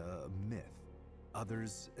be a myth,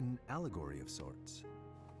 others an allegory of sorts.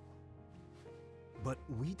 But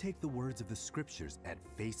we take the words of the scriptures at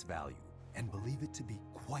face value and believe it to be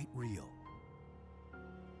quite real.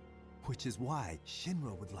 Which is why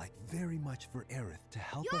Shinra would like very much for Aerith to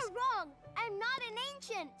help us. You're wrong! I'm not an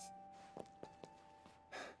ancient!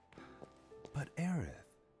 But Aerith,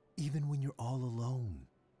 even when you're all alone,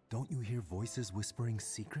 don't you hear voices whispering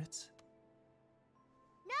secrets?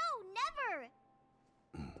 No,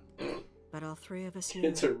 never! But all three of us knew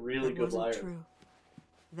Kid's a really that good wasn't liar. true.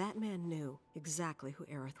 That man knew exactly who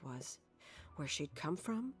Aerith was, where she'd come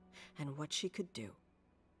from, and what she could do.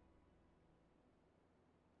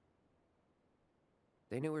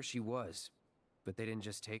 They knew where she was, but they didn't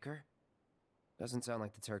just take her? Doesn't sound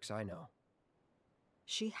like the Turks I know.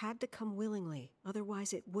 She had to come willingly,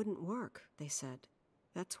 otherwise it wouldn't work, they said.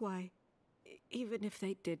 That's why, even if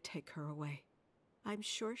they did take her away, I'm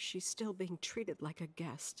sure she's still being treated like a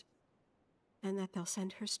guest. And that they'll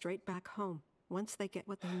send her straight back home, once they get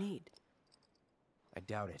what they need. I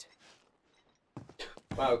doubt it.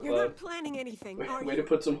 Wow, You're Cloud. not planning anything, are Way you? to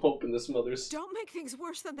put some hope in this mother's Don't make things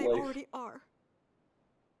worse than they life. already are.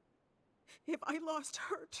 If I lost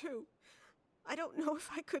her too, I don't know if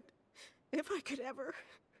I could ever.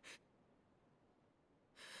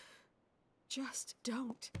 Just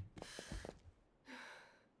don't.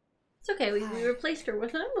 It's okay, we replaced her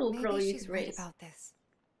with another little Maybe girl you she's could right raise. about this.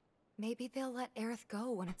 Maybe they'll let Aerith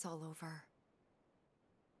go when it's all over.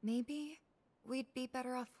 Maybe we'd be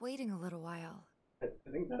better off waiting a little while. I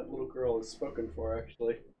think that little girl is spoken for,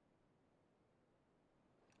 actually.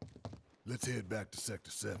 Let's head back to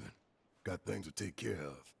Sector 7. Got things to take care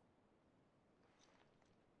of.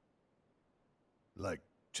 Like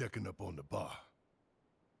checking up on the bar.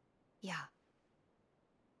 Yeah.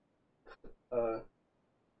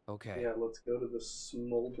 Okay. Yeah, let's go to the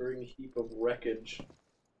smoldering heap of wreckage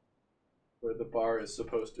where the bar is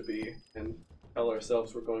supposed to be and tell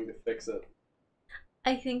ourselves we're going to fix it.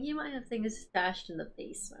 I think you might have things stashed in the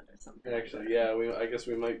basement or something. Actually, yeah, I guess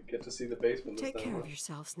we might get to see the basement this Take time. care of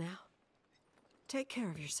yourselves now. Take care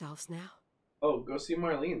of yourselves now. Oh, go see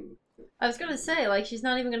Marlene. I was gonna say, like, she's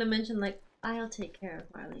not even gonna mention, like, I'll take care of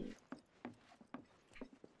Marlene.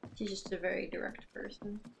 She's just a very direct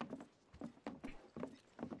person.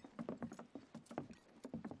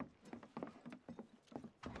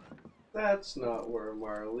 That's not where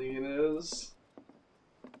Marlene is.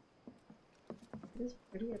 It is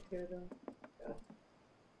pretty up here, though. Yeah.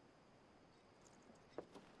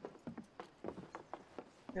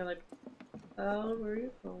 You're like, oh, where are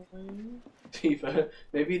you going? Tifa,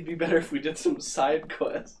 maybe it'd be better if we did some side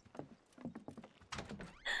quests.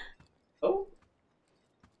 Oh,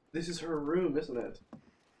 this is her room, isn't it?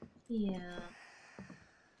 Yeah.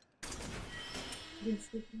 You can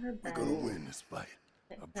sleep in her bed. We're gonna win this fight.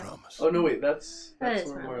 I promise. Oh no, wait, that's That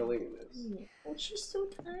where Marlene is. Yeah. Oh, she's so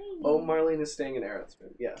tiny. Oh, Marlene is staying in Aerith's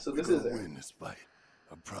room. Yeah, so this is We're it. gonna win this fight.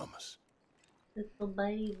 I promise. Little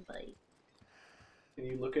baby. Can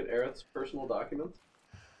you look at Aerith's personal documents?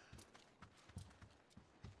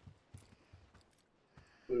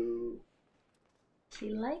 Boo. She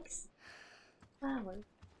likes flowers.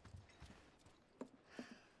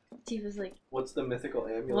 Tifa's like, What's the mythical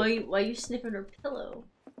amulet? why are you sniffing her pillow?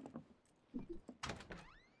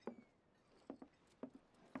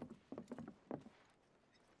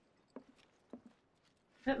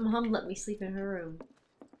 But Mom let me sleep in her room.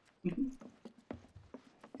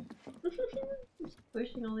 Just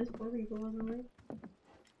pushing all these poor people on the way.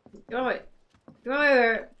 Go away! Go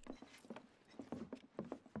away!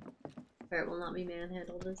 Barrett will not be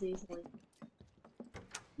manhandled as easily.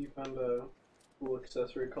 You found a cool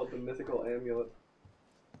accessory called the mythical amulet.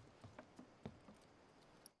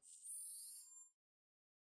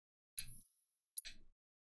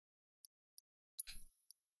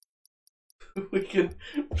 We can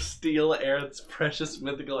steal Aerith's precious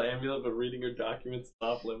mythical amulet by reading her documents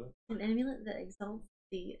off limits. An amulet that exalts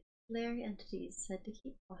the tutelary entities said to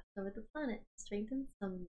keep watch over the planet, strengthens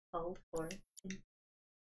some called for.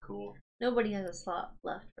 Cool. Nobody has a slot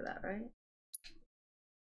left for that, right?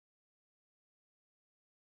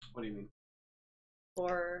 What do you mean?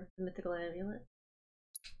 For the mythical amulet?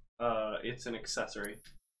 It's an accessory.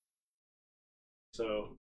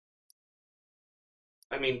 So,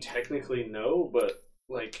 I mean, technically no, but,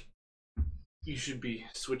 like, you should be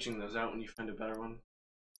switching those out when you find a better one.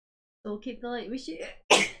 So we'll keep the light machine.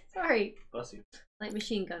 Sorry. Bless you. Light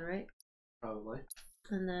machine gun, right? Probably.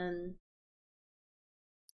 And then.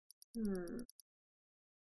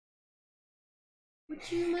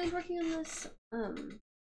 Would you mind working on this?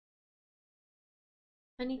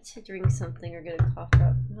 I need to drink something or get a cough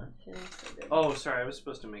drop. I'm not feeling so good. Oh, sorry, I was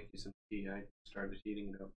supposed to make you some tea. I started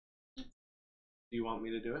heating it up. Do you want me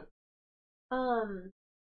to do it? Or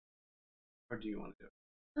do you want to do it?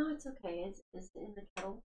 No, it's okay. Is it in the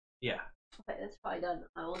kettle? Yeah. Okay, that's probably done.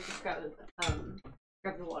 I will just grab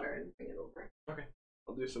the water and bring it over. Okay.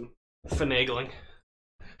 I'll do some finagling.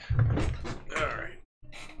 Alright.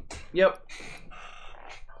 Yep.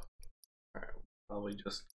 Alright, probably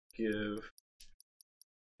just give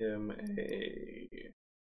him a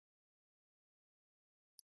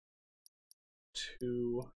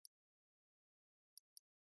 2.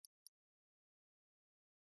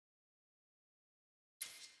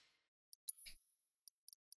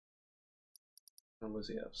 What does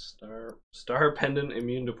he have? Star pendant,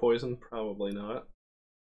 immune to poison? Probably not.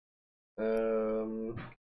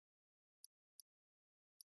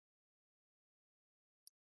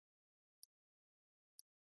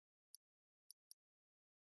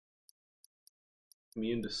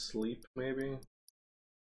 Immune to sleep, maybe?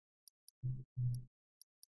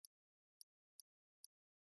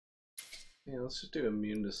 Yeah, let's just do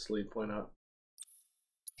immune to sleep, why not?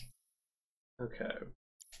 Okay.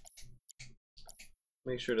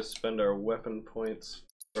 Make sure to spend our weapon points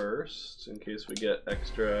first, in case we get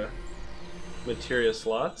extra materia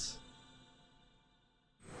slots.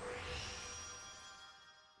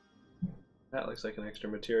 That looks like an extra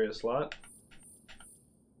materia slot.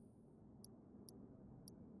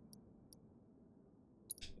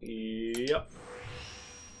 Yep.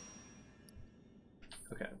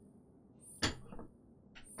 Okay.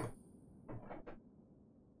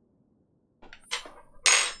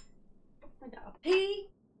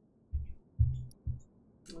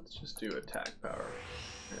 Let's just do attack power.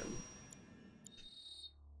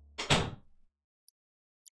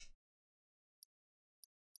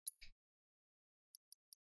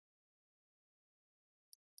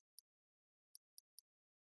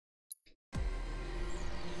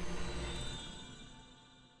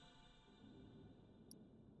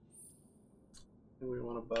 We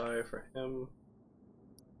want to buy for him.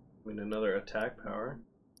 I mean, another attack power.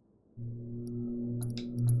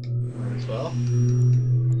 Might as well.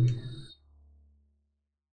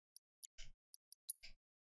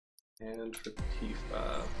 And for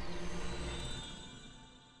Tifa.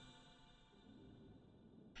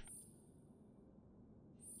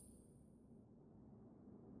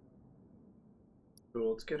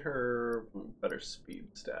 Cool, let's get her better speed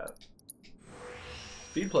stat.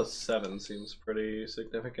 Speed plus 7 seems pretty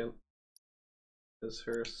significant. Because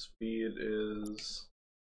her speed is...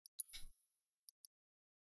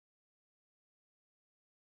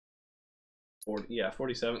 yeah,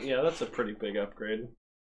 47. Yeah, that's a pretty big upgrade.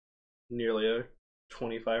 Nearly a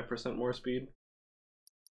 25% more speed.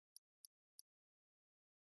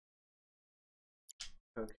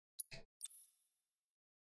 Okay.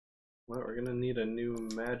 Well, we're gonna need a new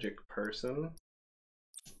magic person.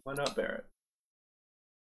 Why not Barrett?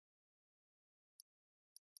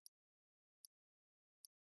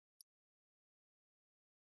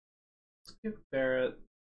 Let's give Barrett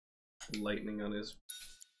lightning on his...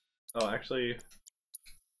 Oh, actually,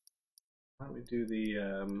 why don't we do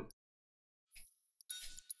the,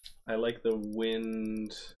 I like the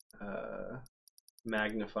wind,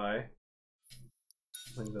 magnify.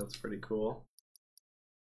 I think that's pretty cool.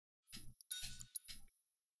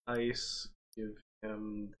 Ice, give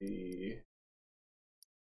him the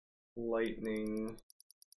lightning.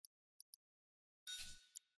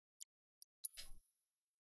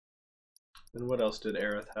 And what else did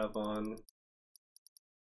Aerith have on?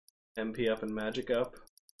 MP up and magic up.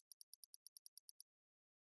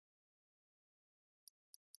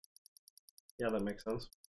 Yeah, that makes sense.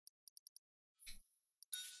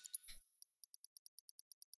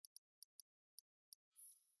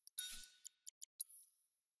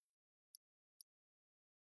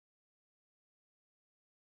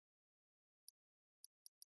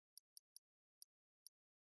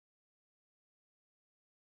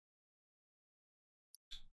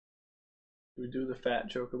 Do we do the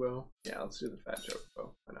fat chocobo? Yeah, let's do the fat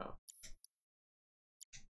chocobo. I know.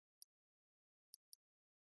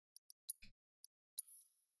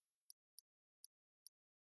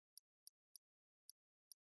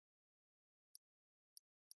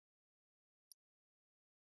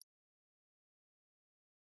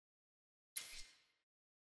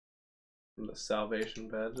 And the salvation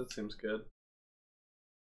badge, that seems good.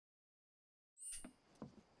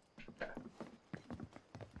 Okay.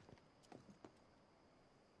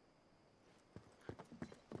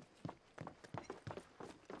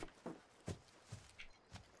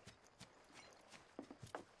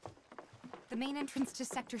 The main entrance to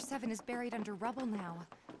Sector 7 is buried under rubble now.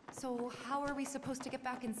 So how are we supposed to get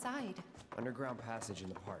back inside? Underground passage in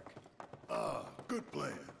the park. Ah, good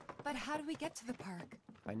plan. But how do we get to the park?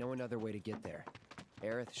 I know another way to get there.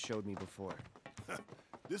 Aerith showed me before.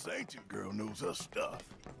 This ancient girl knows her stuff.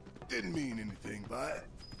 Didn't mean anything by it.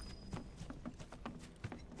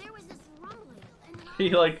 There was this rumbling, and then He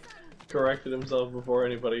like corrected himself before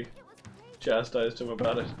anybody chastised him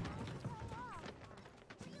about it.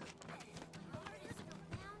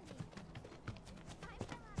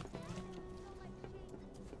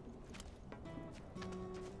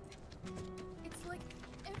 It's like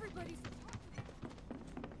everybody's.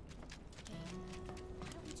 Why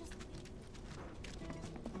don't we just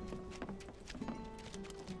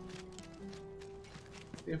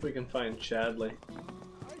See if we can find Chadley.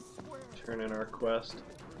 Turn in our quest.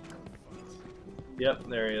 Yep,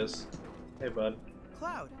 there he is. Hey, bud.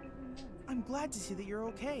 Cloud, I'm glad to see that you're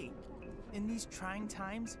okay. In these trying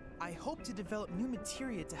times, I hope to develop new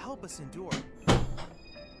materia to help us endure.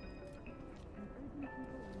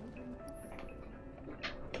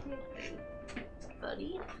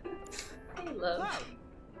 Buddy. Hey, love. Cloud,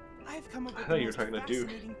 I've come up with I thought a you were most talking to Duke.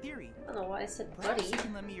 fascinating theory. I don't know why I said Perhaps buddy. you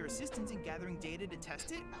can lend me your assistance in gathering data to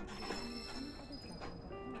test it?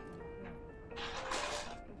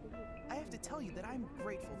 I have to tell you that I'm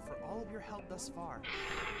grateful for all of your help thus far.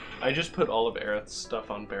 I just put all of Aerith's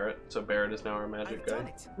stuff on Barrett, so Barrett is now our magic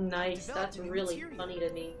guy. Nice, that's really funny to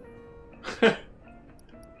me.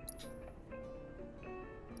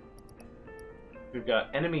 We've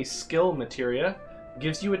got enemy skill materia.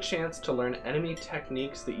 Gives you a chance to learn enemy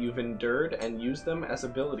techniques that you've endured and use them as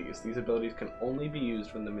abilities. These abilities can only be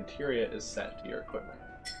used when the materia is set to your equipment.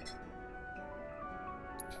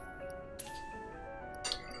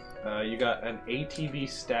 You got an ATB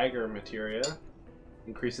stagger materia.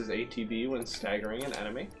 Increases ATB when staggering an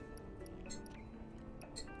enemy.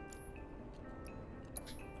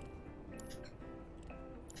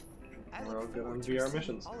 We're all good on VR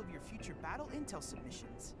missions. All of your future battle intel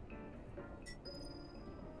submissions.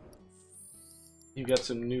 You got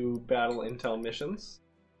some new battle intel missions.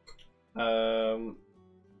 You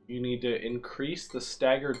need to increase the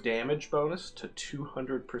stagger damage bonus to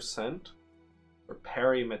 200% for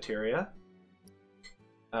parry materia.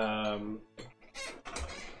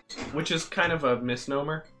 Which is kind of a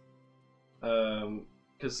misnomer.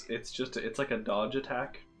 Because it's like a dodge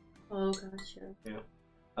attack. Oh, gotcha. Yeah.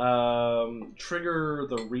 Trigger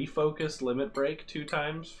the refocus limit break 2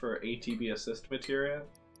 times for ATB assist materia.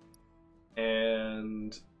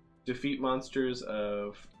 And defeat monsters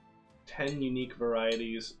of 10 unique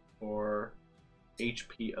varieties for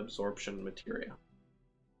HP absorption materia.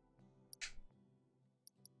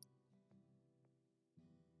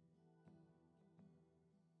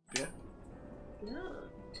 Yeah. Yeah.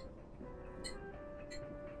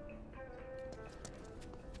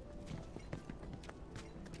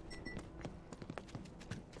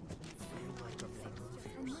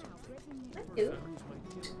 I do.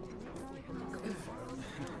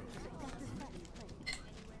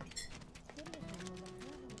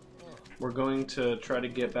 We're going to try to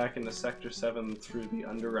get back into Sector 7 through the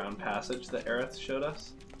underground passage that Aerith showed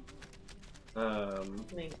us.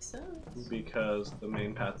 Makes sense. Because the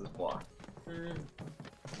main path is blocked. Mm.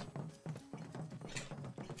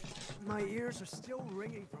 My ears are still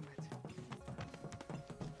ringing from it.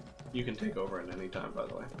 You can take over at any time, by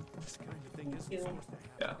the way. This kind of thing isn't supposed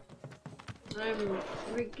to happen. Yeah. I'm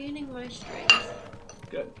regaining my strength.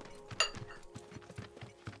 Good.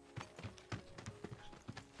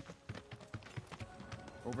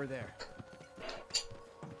 Over there.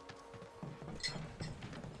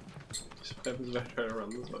 What happens if I try to run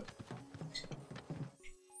this way?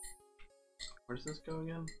 Where does this go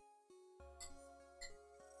again?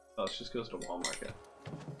 Oh, it just goes to Wall Market.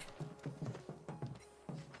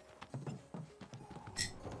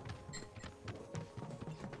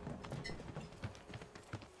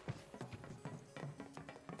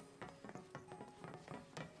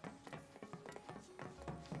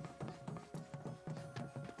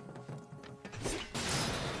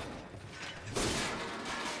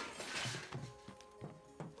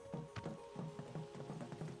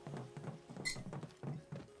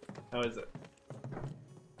 How is it?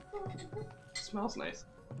 It smells nice.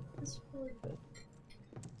 It's really good.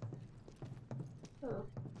 Oh.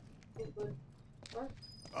 Good. What?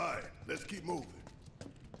 Alright, let's keep moving.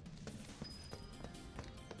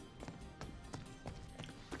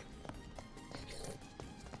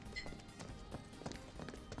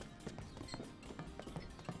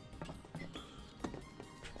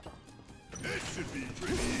 This should be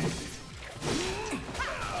pretty easy.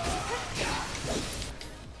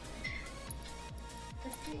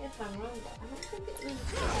 If I'm wrong, but I don't think it was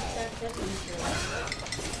that deadly.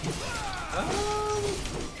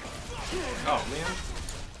 Oh man.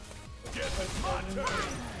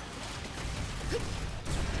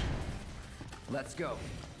 Let's go.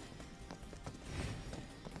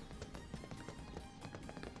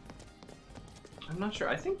 I'm not sure.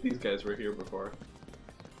 I think these guys were here before.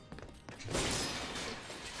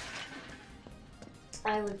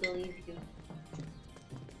 I would believe you.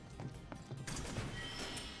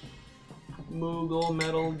 Moogle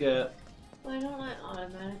metal get. Why don't I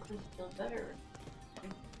automatically feel better?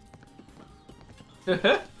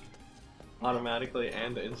 Automatically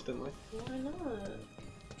and instantly. Why not?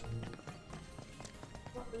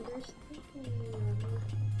 What understanding?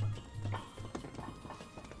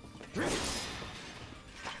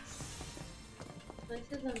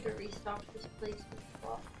 Nice of them to restock this place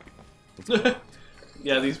with stuff.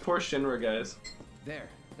 Yeah, these poor Shinra guys. There,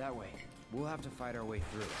 that way. We'll have to fight our way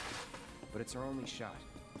through. But it's our only shot.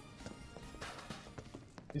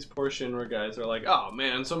 These poor Shinra guys are like, oh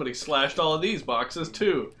man, somebody slashed all of these boxes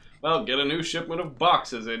too. Well, get a new shipment of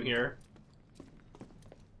boxes in here.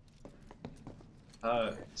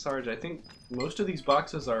 Sarge, I think most of these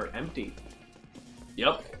boxes are empty.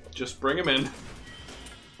 Yep, just bring them in.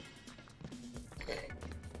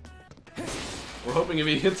 We're hoping if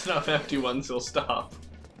he hits enough empty ones, he'll stop.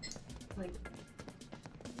 Like,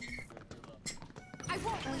 I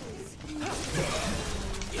won't lose.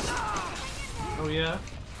 Oh yeah?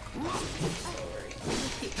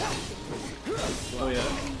 Oh yeah?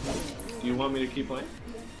 Do you want me to keep playing?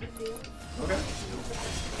 Okay.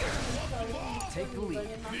 Take the lead.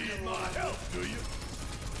 Need my help, do you?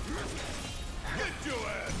 Get your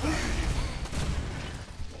ass!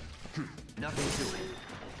 Nothing to it.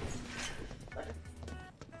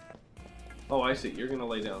 Oh, I see. You're gonna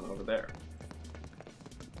lay down over there.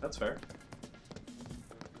 That's fair.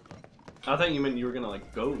 I thought you meant you were gonna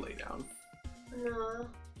like go lay down. No,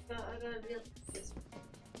 I gotta be like this.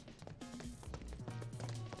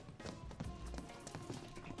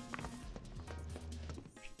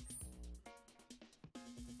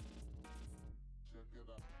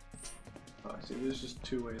 Oh, I see. There's just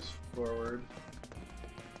 2 ways forward.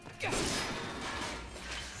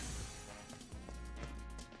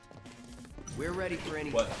 We're ready for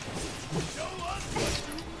any. What?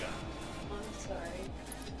 I'm sorry.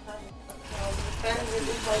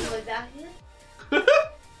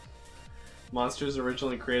 Monsters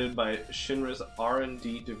originally created by Shinra's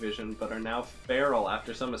R&D division, but are now feral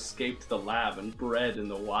after some escaped the lab and bred in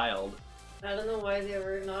the wild. I don't know why they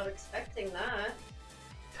were not expecting that.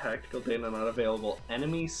 Tactical data not available.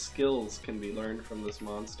 Enemy skills can be learned from this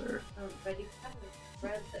monster. But you haven't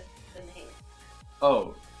read the name.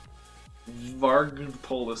 Oh.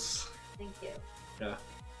 Vargpolis. Thank you. Yeah.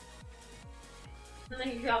 And then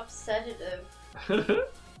you dropped sedative.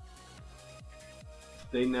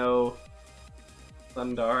 They know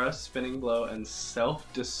Thundara, Spinning Blow, and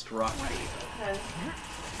Self-Destruct. Okay.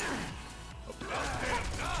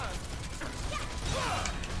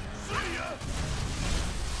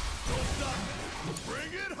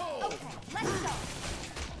 Bring it home! Okay, let's go!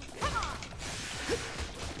 Come on!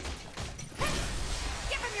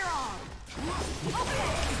 Give him your all!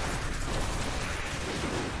 Okay!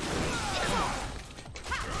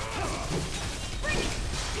 Bring it!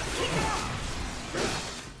 Keep it up!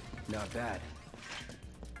 Not bad.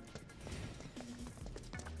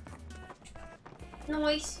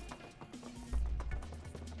 Nice.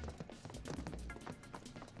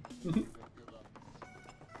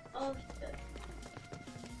 Oh shit.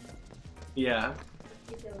 Yeah. I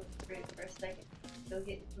think that was great for a second. Go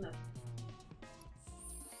get some up.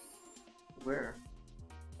 Where?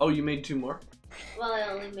 Oh, you made 2 more? Well, I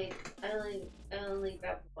only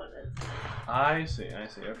grabbed one of them. I see,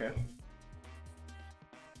 okay.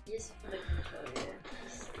 Just for the control,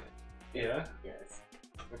 yeah. Yeah? Yes.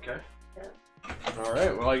 Okay. Yeah.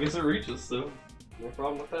 Alright, well I guess it reaches, so no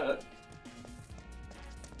problem with that.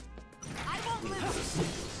 I won't lose!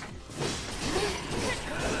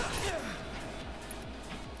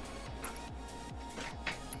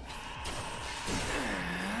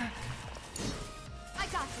 I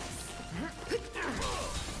got this!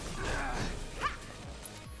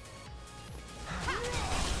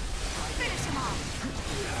 Finish him off!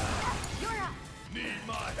 You're up! Need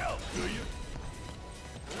my help, do you?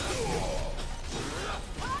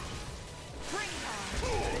 Bring it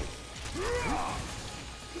on!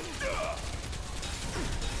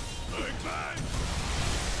 Bang, bang!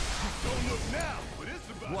 Don't look now, but it's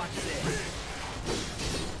about Watch to get this.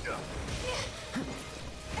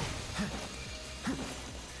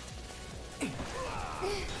 big.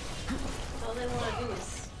 All they want to do is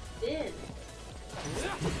spin.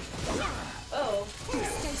 Oh.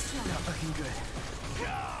 Stay strong. Not looking good.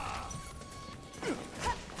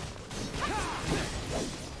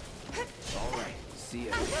 All right, see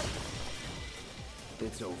ya.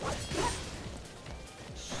 It's over.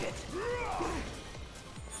 Shit.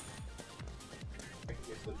 I can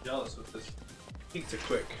get so jealous with this pizza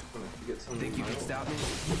quick. I'm gonna get something. Think you can stop me?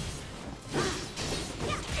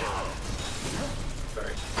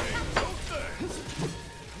 Sorry.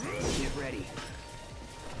 Get ready.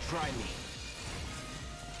 Try me.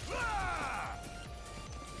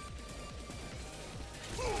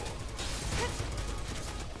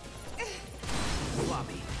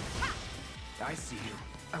 Floppy. I see you.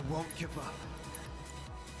 I won't give up.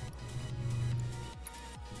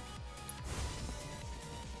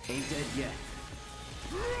 Ain't dead yet.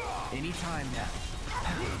 Anytime now.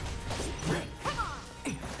 Come on!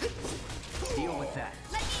 Deal with that.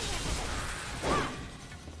 Let me handle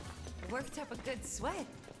this! Worked up a good sweat.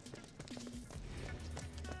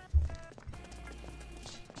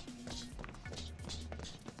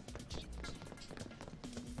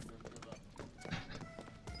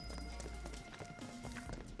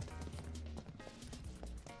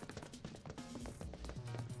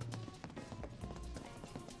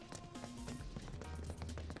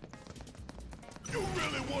 You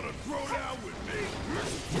really want to throw down with me?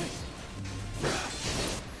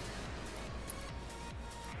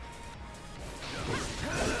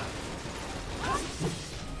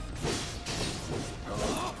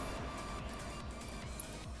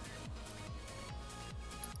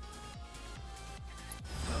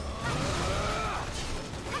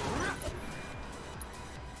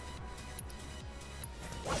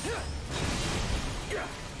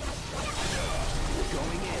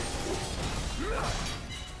 Going in.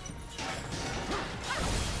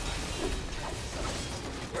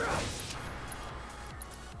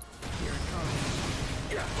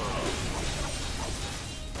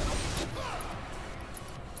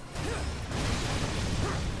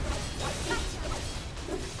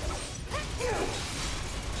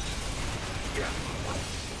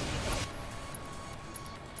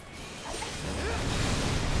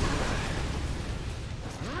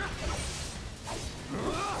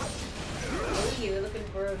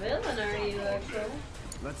 villain, are you, actually?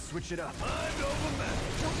 Let's switch it up. Mind over matter.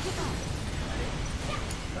 Don't give up.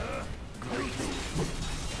 Great.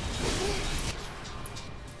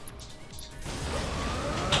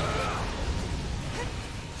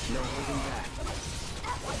 No holding back.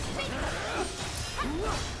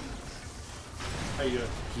 How you doing?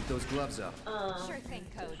 Keep those gloves up. Sure thing,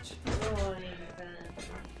 Coach. Oh,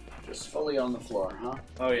 Just fully on the floor, huh?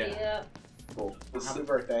 Oh yeah. Yep. Cool. Well, happy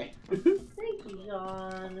birthday. Thank you,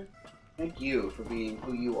 John. Thank you for being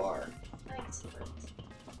who you are. Excellent.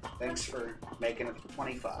 Thanks for making it to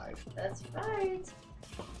 25. That's right.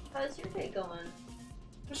 How's your day going?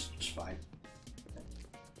 Just fine.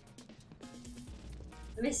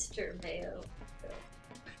 Mr. Mayo.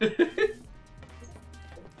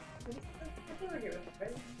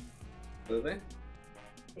 Do they?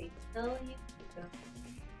 They tell you to go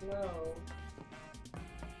slow.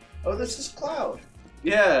 Oh, this is Cloud.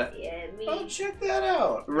 Yeah. Yeah, me. Oh, check that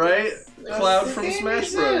out. Right? That's Cloud the from game Smash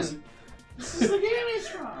he's Bros. in. This is the game he's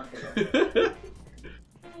from.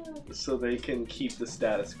 So they can keep the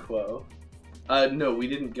status quo. No, we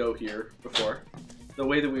didn't go here before. The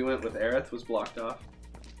way that we went with Aerith was blocked off.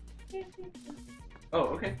 Oh,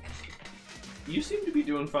 okay. You seem to be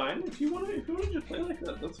doing fine. If you wanna just play like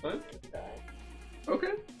that, that's fine.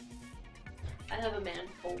 Okay. I have a man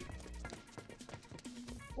cold.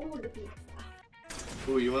 Oh,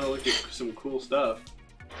 Ooh, you wanna look at some cool stuff.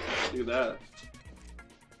 Look at that.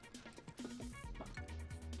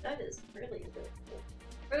 that is really good.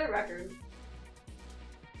 For the record,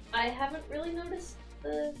 I haven't really noticed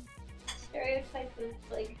the stereotype of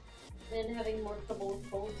like men having more trouble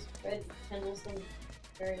with colds. Red handles them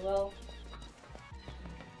very well.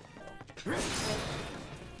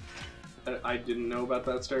 I didn't know about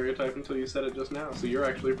that stereotype until you said it just now, so you're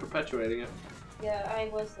actually perpetuating it. Yeah, I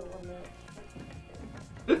was the one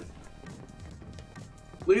that.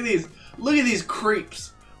 Look at these! Look at these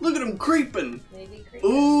creeps! Look at him creeping! Maybe creeping.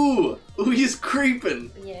 Ooh! Ooh, he's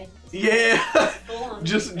creeping! Yeah. Yeah!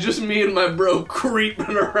 just me and my bro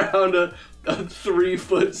creeping around a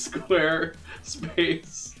 3-foot square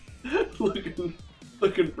space.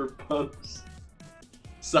 looking for punks.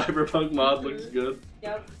 Cyberpunk mod looks good.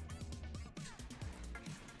 Yep.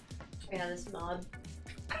 Yeah, this mod.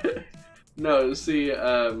 No, see,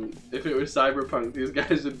 if it was Cyberpunk, these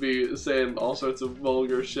guys would be saying all sorts of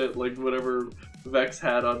vulgar shit, like whatever Vex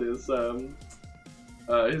had on his sound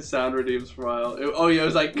redeems for a while. Oh yeah, it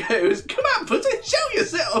was like, come on, pussy, show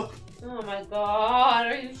yourself! Oh my god,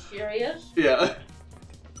 are you serious? Yeah.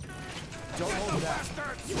 Don't hold back.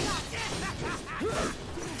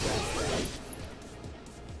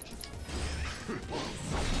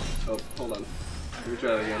 Oh, hold on. Let me try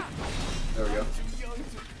that again. There we go.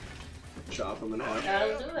 Chop him in half.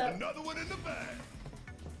 That'll do that. Another one in the bag.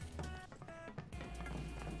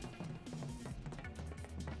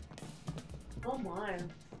 Oh my.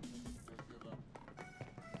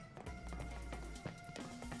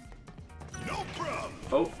 No problem.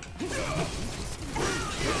 Oh.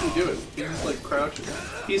 What's he doing? He's just like crouching.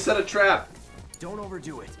 He set a trap. Don't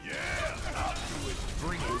overdo it. Yeah, I'll do it. I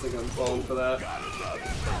don't think I'm falling for that. Gotta love it.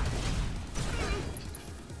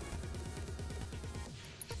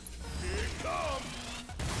 Here it comes.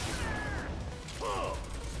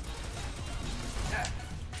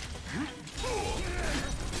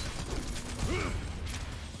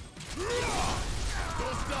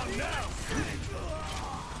 Don't stop now.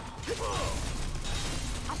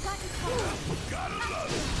 I've got you covered. Gotta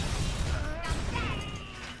love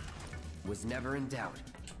it. Was never in doubt.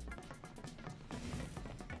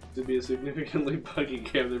 To be a significantly buggy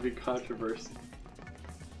game, there'd be controversy.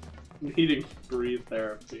 Needing free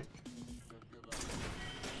therapy.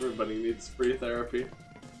 Everybody needs free therapy.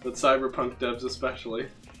 But Cyberpunk devs especially.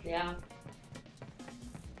 Yeah.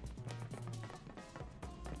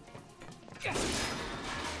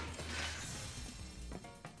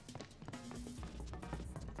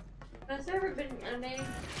 Has there ever been an anime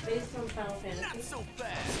based on Final Fantasy? Not so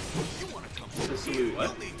fast. You want to come This will be what?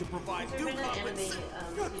 You'll need to provide Has there new been an anime compensation.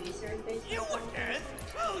 TV series based You on Final again?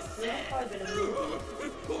 Fantasy? There's probably been a movie.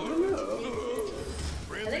 I don't know.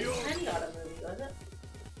 I think 10 got a movie, was it?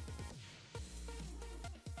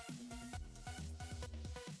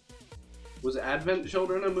 Was Advent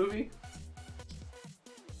Children a movie?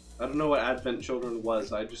 I don't know what Advent Children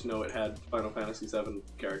was, I just know it had Final Fantasy VII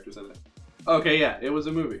characters in it. Okay, yeah, it was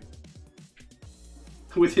a movie.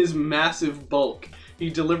 With his massive bulk, he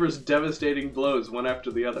delivers devastating blows one after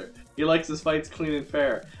the other. He likes his fights clean and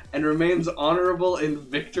fair, and remains honorable in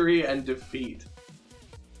victory and defeat.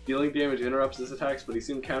 Dealing damage interrupts his attacks, but he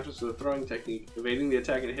soon counters with a throwing technique. Evading the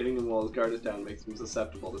attack and hitting him while his guard is down makes him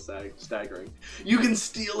susceptible to staggering. You can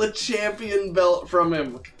steal a champion belt from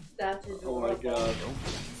him! That's oh my god.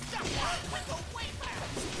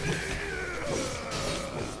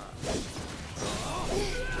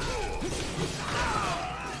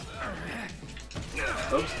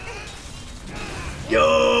 Oops.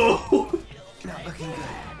 Yo! Not looking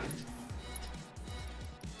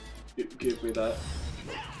good. Give me that.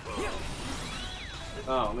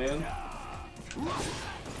 Oh man.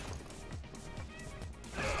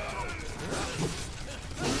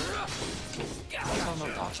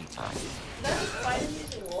 Tomodachi time. That's quite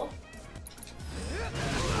unusual.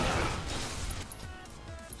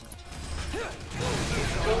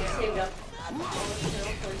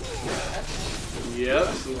 Yep,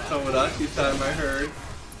 some Tomodachi time I heard.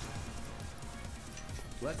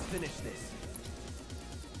 Let's finish this.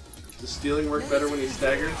 Does stealing work better when he's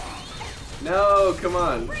staggered? No, come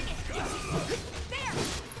on.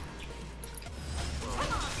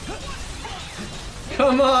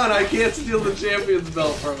 Come on, I can't steal the champion's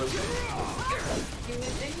belt from him. You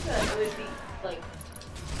would think that it would be like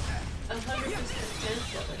 100%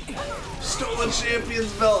 chance of it. Stole a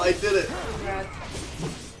champion's belt, I did it. Congrats.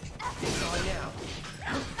 It's on now.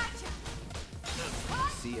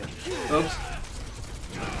 See ya. Oops.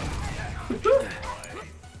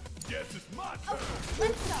 Yes, it's my turn.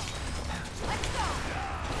 Let's go. Let's go.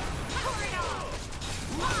 Hurry up.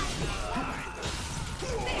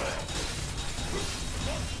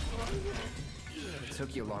 It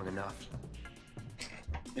took you long enough.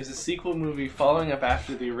 Is a sequel movie following up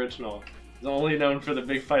after the original. It's only known for the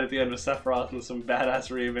big fight at the end of Sephiroth and some badass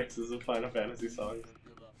remixes of Final Fantasy songs.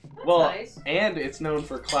 That's well, nice. And it's known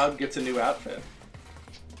for Cloud gets a new outfit.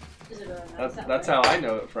 Is it really nice? That's how I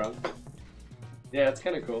know it from. Yeah, it's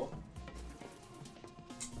kind of cool.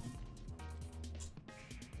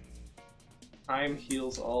 Time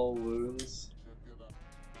heals all wounds.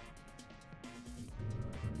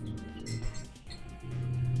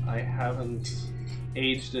 I haven't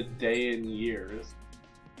aged a day in years.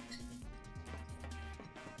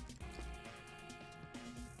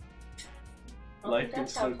 Life can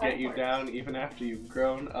still get you down even after you've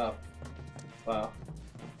grown up. Wow.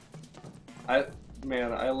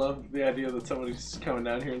 Man, I love the idea that somebody's just coming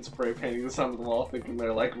down here and spray painting this on the wall thinking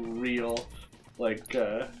they're like real, like,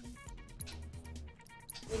 You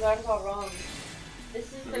got it all wrong.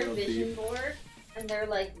 This is their Real vision deep. board, and they're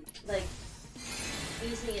like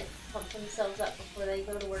using it to pump themselves up before they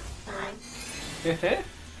go to work in the morning.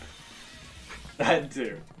 That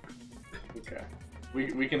too. Okay.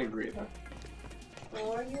 We can agree then.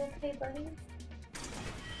 Oh, are you okay, buddy?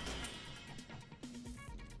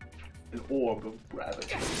 An orb of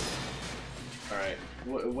gravity. Alright.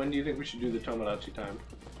 When do you think we should do the Tomodachi time?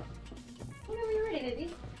 Whenever you're ready,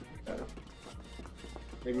 baby. Okay.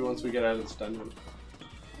 Maybe once we get out of this dungeon.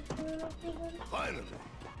 Finally.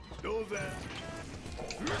 Those that.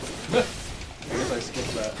 I guess I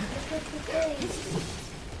skipped that.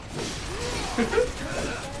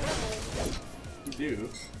 You do.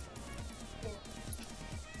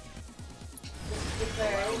 It's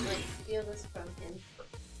alright, like, steal this from him.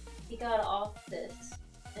 He got off this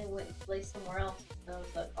and went to play somewhere else. And I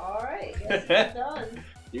was like, alright, guess it's done.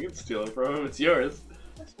 You can steal it from him, it's yours.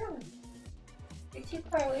 What's wrong? You're too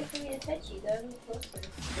far away for me to touch you, gotta move closer.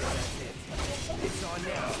 It's on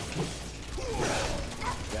now.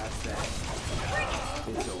 That's that.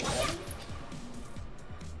 It's over.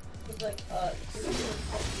 He's like, you're gonna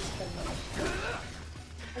touch me so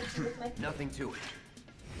much. Nothing to it.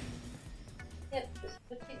 Yep, this is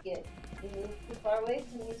what you get. You move too far away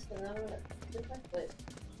from me, so now I'm gonna lift my foot.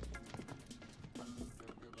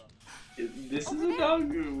 This is a dog.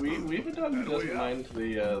 We have a dog who doesn't mind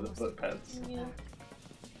the foot pets. Yeah.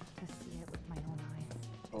 To see it with my own eyes.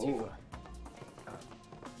 Oh.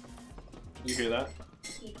 You hear that?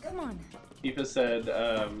 Come on. Tifa said,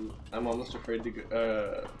 "I'm almost afraid to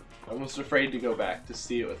go. Almost afraid to go back to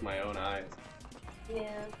see it with my own eyes."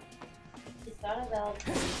 Yeah. She's got a valid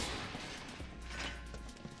point.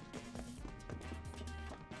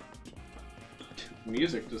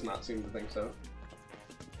 Music does not seem to think so.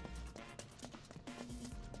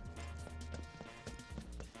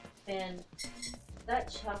 Man,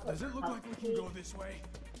 that chocolate Does it look like we can go this way?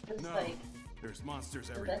 It's No. like There's monsters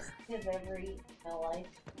the everywhere. best thing I've ever eaten in my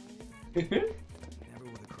life. Never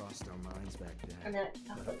would have crossed our minds back then. And that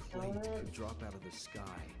That a chocolate plate donut. could drop out of the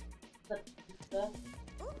sky. The pizza.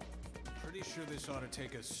 Pretty sure this ought to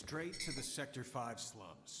take us straight to the Sector 5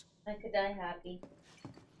 slums. I could die happy.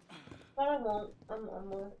 But I won't. I'm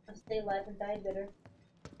gonna stay alive and die bitter.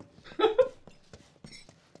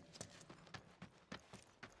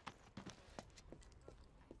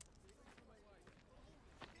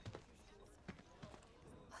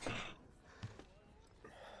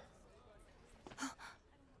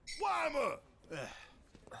 climber!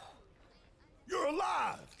 You're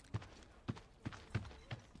alive!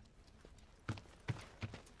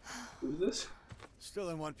 Who's this? Still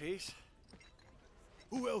in one piece.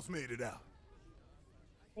 Who else made it out?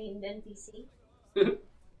 Named NPC.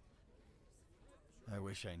 I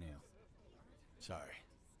wish I knew. Sorry.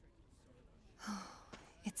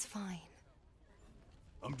 It's fine.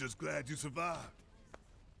 I'm just glad you survived.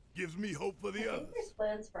 Gives me hope for the I others. think there's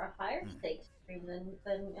plans for a higher stakes stream than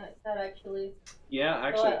that actually. Yeah,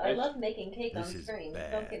 actually, I love making cake on This is stream.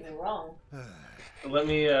 bad. Don't get me wrong. let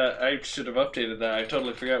me. I should have updated that. I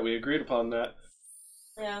totally forgot we agreed upon that.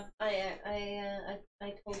 Yeah, I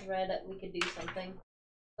told Red that we could do something,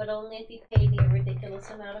 but only if he paid me a ridiculous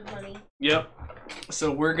amount of money. Yep.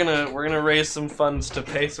 So we're gonna raise some funds to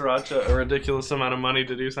pay Saracha a ridiculous amount of money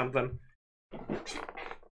to do something.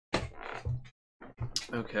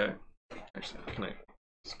 Okay. Actually, can I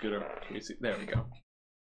scoot over? Can we see? There we go.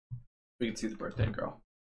 We can see the birthday girl.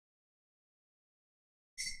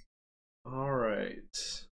 All right.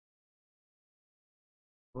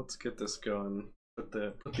 Let's get this going. Put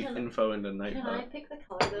the info into night Can mode. I pick the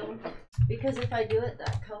color though? Because if I do it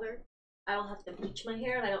that color, I'll have to bleach my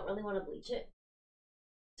hair, and I don't really want to bleach it.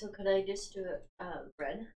 So could I just do it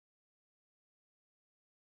red?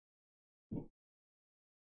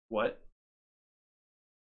 What?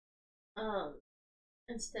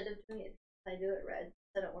 Instead of doing it, I do it red.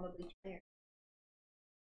 I don't want to bleach my hair.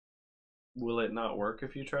 Will it not work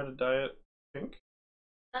if you try to dye it pink?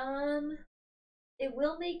 It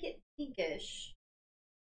will make it pinkish,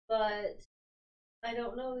 but I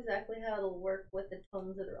don't know exactly how it'll work with the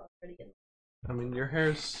tones that are already in. I mean, your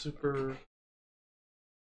hair is super,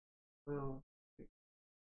 well,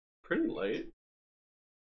 pretty light.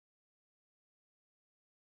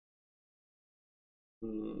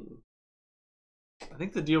 I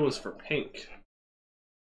think the deal was for pink.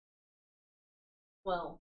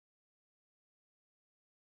 Well,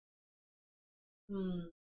 I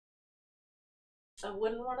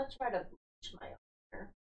wouldn't want to try to bleach my hair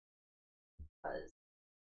because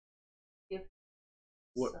if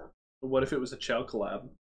What? so, What if it was a Chow collab?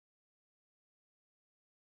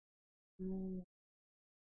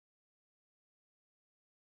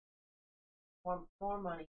 more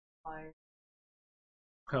money required.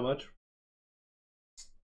 How much?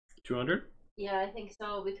 200? Yeah, I think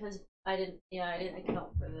so because I didn't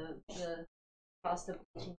account for the cost of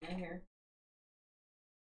bleaching my hair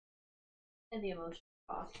and the emotional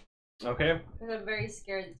cost. Okay. Because I'm very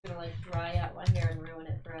scared it's gonna like dry out my hair and ruin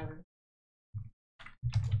it forever.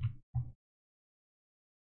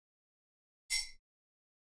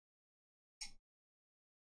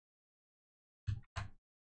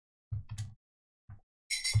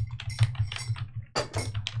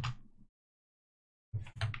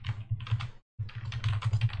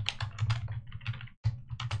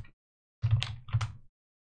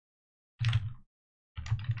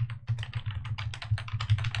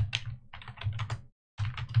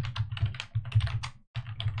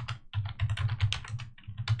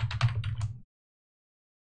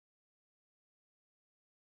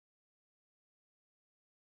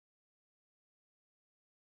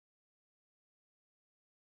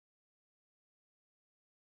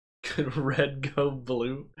 Could red go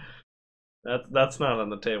blue? That's not on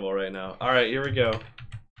the table right now. All right, here we go.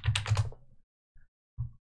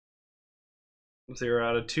 0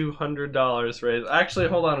 out of $200 raised. Actually,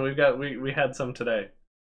 hold on. We had some today.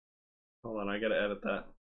 Hold on, I gotta edit that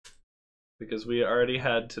because we already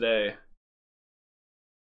had today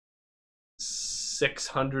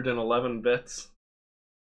 611 bits.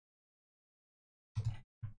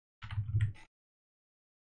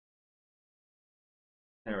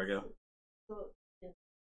 There we go.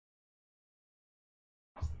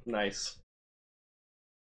 Nice.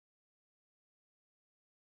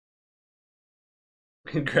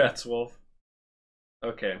 Congrats, Wolf.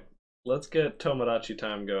 Okay, let's get Tomodachi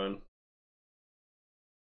time going.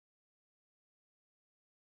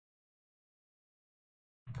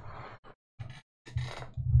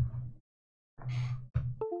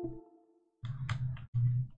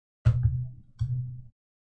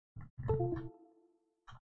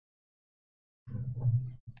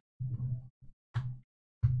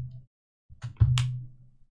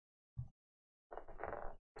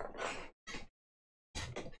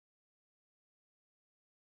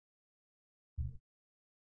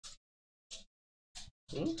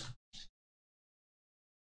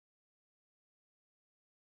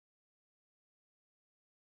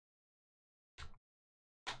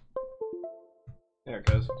 There it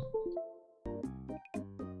goes.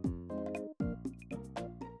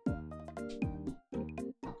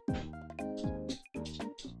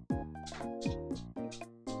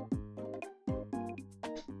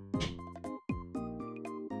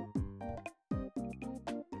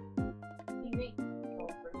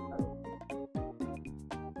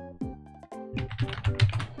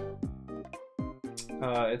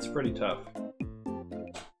 It's pretty tough.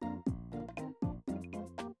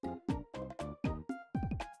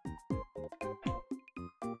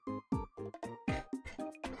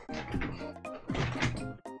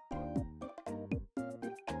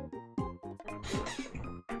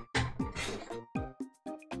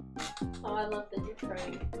 Oh, I love that you're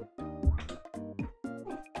trying.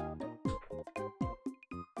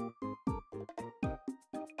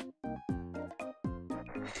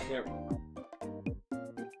 Yep.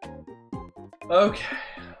 Okay.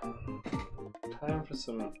 Time for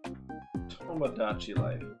some Tomodachi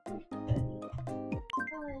Life.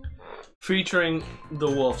 Featuring the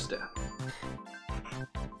Wolf's Death.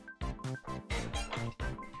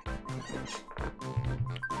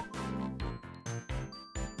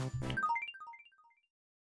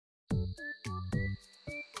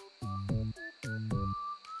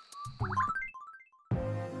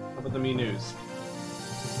 How about the Me News?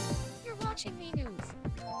 You're watching Me News.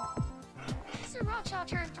 Saracha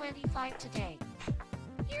turned 25 today.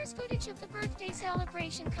 Here's footage of the birthday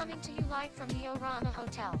celebration coming to you live from the Redhead-O-Rama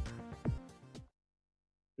Hotel.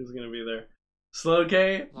 Who's gonna be there?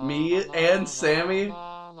 Slow-K, me, and Sammy,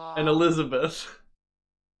 and Elizabeth.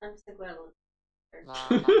 I'm so glad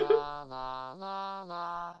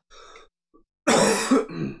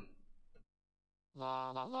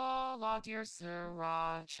La la la la, dear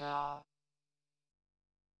Saracha.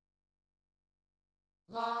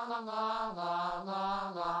 La la la la la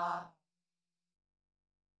la.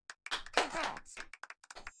 Congrats.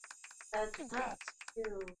 Congrats.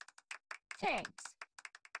 Thanks.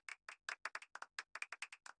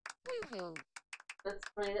 Woohoo. That's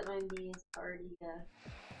funny that my knee is already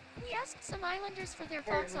We asked some islanders for their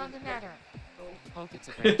thoughts on the matter. Hope it's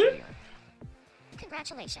a great year.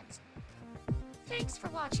 Congratulations. Thanks for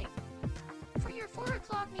watching. For your 4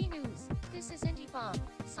 o'clock Me News, this is Indie Bomb,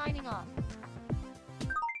 signing off.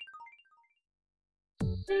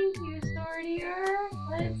 Thank you, Sortier.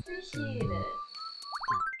 I appreciate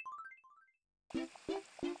it.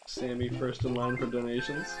 Sammy first in line for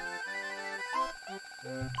donations.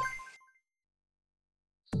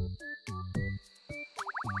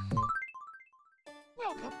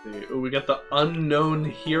 Welcome. Ooh, we got the unknown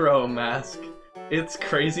hero mask. It's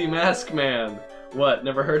Crazy Mask Man. What?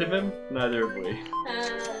 Never heard of him? Neither have we.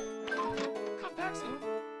 Come back soon.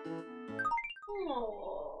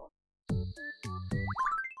 Oh.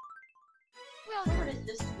 Well, what is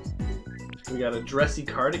this? We got a dressy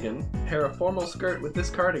cardigan. Pair a formal skirt with this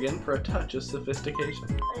cardigan for a touch of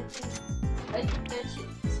sophistication. I think that should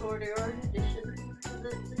be Sortier edition.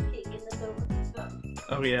 The cake in the door.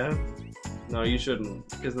 Oh yeah? No, you shouldn't,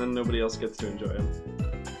 because then nobody else gets to enjoy them.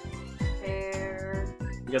 Fair.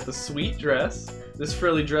 We got the sweet dress. This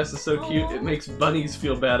frilly dress is so cute, it makes bunnies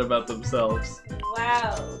feel bad about themselves.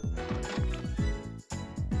 Wow.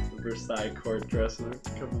 The Versailles court dress in a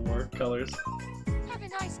couple more colors.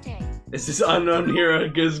 have a nice day. Is this unknown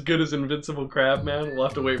hero as good as Invincible Crabman? We'll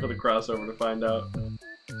have to wait for the crossover to find out.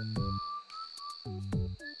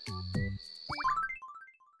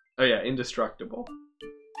 Oh yeah, indestructible.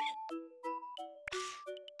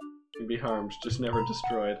 Can be harmed, just never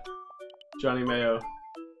destroyed. Johnny Mayo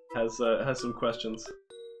has some questions.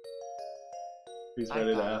 He's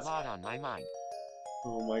ready to ask. I've got a lot on my mind.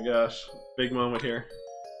 Oh my gosh, big moment here.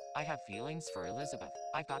 I have feelings for Elizabeth.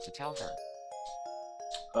 I've got to tell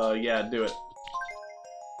her. Yeah, do it.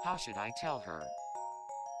 How should I tell her?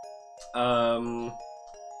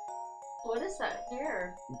 What is that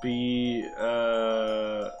hair? Be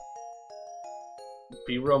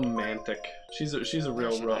romantic. She's a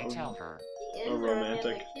real tell her? She is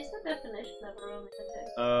romantic. She's the definition of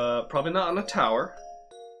romantic. Probably not on a tower.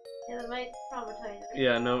 Yeah, that might traumatize her.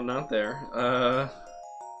 Yeah, no, not there. How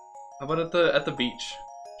about at the beach?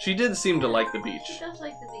 She did seem to like the beach. She does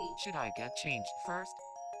like the beach. Should I get changed first?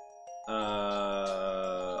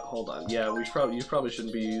 Hold on. Yeah, you probably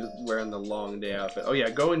shouldn't be wearing the long day outfit. Oh yeah,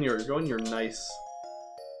 go in your nice.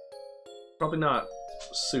 Probably not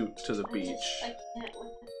suit to the beach. I can't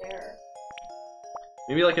with the hair.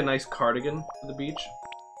 Maybe like a nice cardigan for the beach.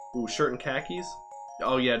 Ooh, shirt and khakis.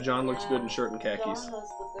 Oh yeah, John looks good in shirt and khakis. John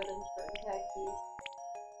does look good in shirt and khakis.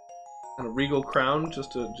 And a regal crown,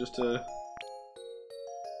 just to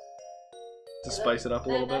spice it up a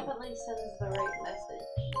little bit. That definitely sends the right message.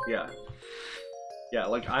 Yeah. Yeah,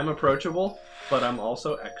 like I'm approachable, but I'm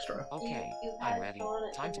also extra. Okay, I'm ready.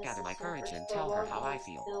 Time to gather my courage and tell her how I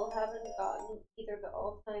feel. Still haven't gotten either the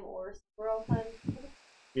all-time or super all-time.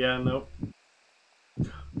 Yeah, nope.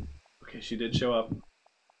 Okay, she did show up.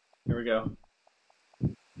 Here we go.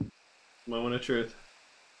 Moment of truth.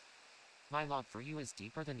 My love for you is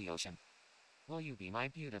deeper than the ocean. Will you be my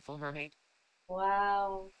beautiful mermaid?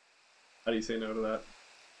 Wow. How do you say no to that?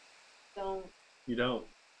 Don't. You don't.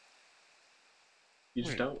 You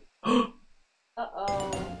just don't.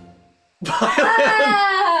 Uh-oh.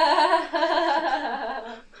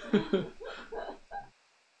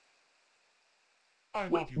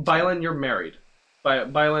 Wait, Bylan, you're married.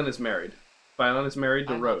 Bylan is married. Bylan is married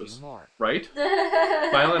to Rose, right?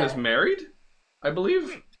 Bylan is married, I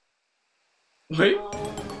believe. Wait.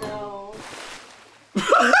 Oh no.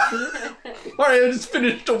 Mario just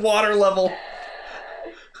finished a water level.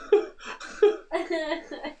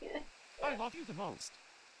 I love you the most.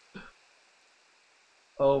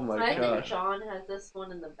 Oh my I gosh. think John has this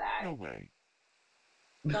one in the bag. No way.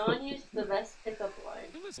 John used the best pickup line.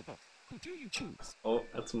 Elizabeth, who do you choose? Oh,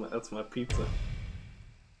 that's my pizza.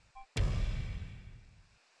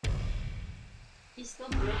 He's still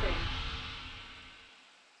dripping.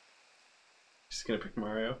 She's gonna pick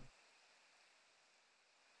Mario.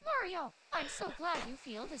 Mario, I'm so glad you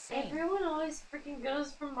feel the same. Everyone always freaking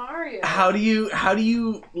goes for Mario. How do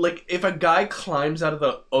you like if a guy climbs out of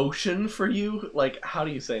the ocean for you? Like, how do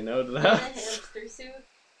you say no to that? In a hamster suit.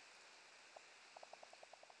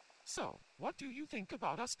 So, what do you think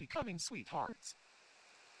about us becoming sweethearts?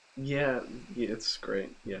 Yeah, it's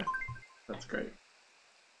great. Yeah, that's great.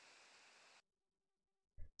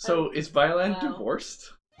 So, is Bylan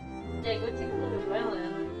divorced? Yeah, go take a look at Bylan.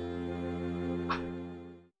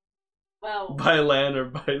 Wow. By land or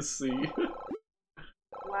by sea?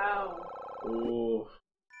 Wow. Oh.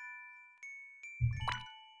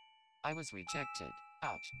 I was rejected.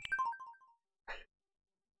 Ouch.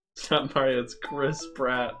 It's not Mario, it's Chris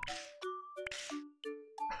Pratt.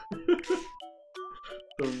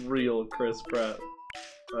 The real Chris Pratt.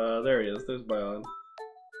 There he is. There's Bylan.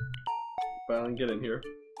 Bylan, get in here.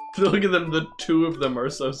 Look at them. The two of them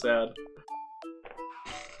are so sad.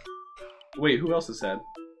 Wait, who else is sad?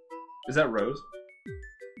 Is that Rose?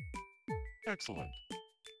 Excellent.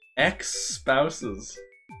 Ex-spouses.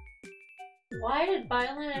 Why did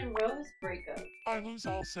Bylan and Rose break up? I lose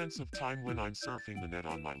all sense of time when I'm surfing the net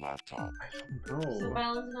on my laptop. I don't know. So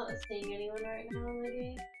Bylan's not seeing anyone right now in the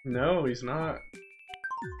game? No, he's not.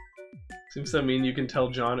 Seems so mean. You can tell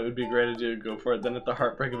John it would be a great idea to go for it. Then at the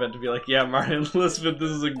heartbreak event to be like, yeah, Mario and Elizabeth, this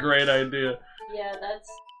is a great idea. Yeah, that's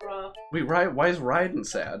rough. Wait, why is Raiden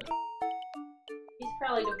sad? He's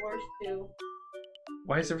probably divorced too.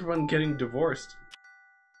 Why is everyone getting divorced?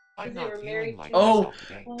 I'm they were married like oh,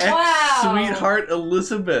 wow. ex-sweetheart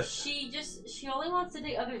Elizabeth. She only wants to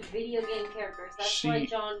date other video game characters. That's why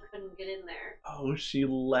John couldn't get in there. Oh, she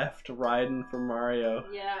left Raiden for Mario.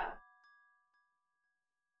 Yeah.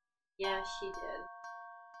 Yeah, she did.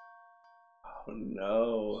 Oh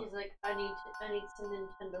no. She's like, I need some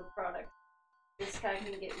Nintendo products. This guy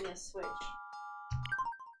can get me a Switch.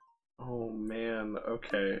 Oh man,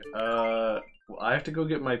 okay. Well, I have to go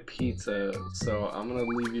get my pizza, so I'm gonna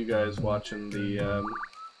leave you guys watching the,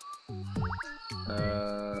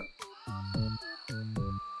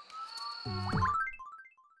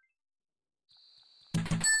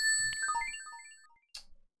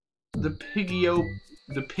 the Piggy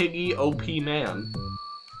OP Man.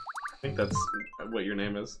 I think that's what your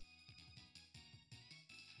name is.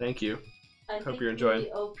 Thank you. Hope you're enjoying.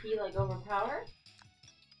 OP like overpowered?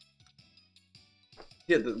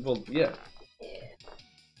 Yeah, well, yeah.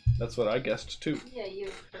 That's what I guessed too. Yeah, you're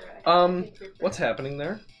correct. What's happening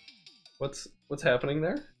there? What's happening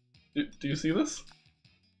there? Do you see this?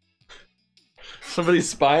 Somebody's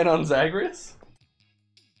spying on Zagreus?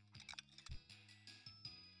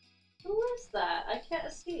 Who is that? I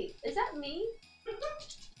can't see. Is that me?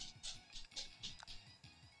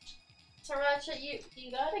 Saracha, you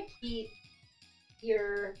gotta keep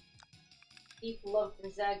your deep love for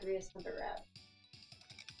Zagreus under wraps.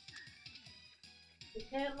 You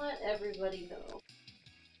can't let everybody know.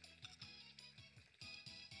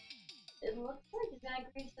 It looks like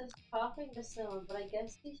Zagreus is talking to someone, but I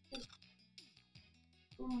guess he's just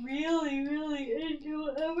really, really into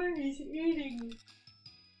whatever he's eating.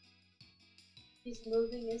 He's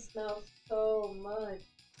moving his mouth so much.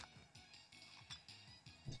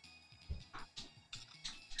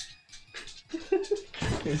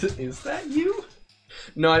 Is that you?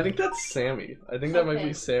 No, I think that's Sammy. I think that might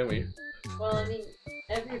be Sammy. Well, I mean,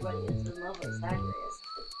 everybody is in love with Zagreus.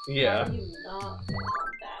 Yeah. How do you not want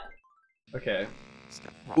that? Okay.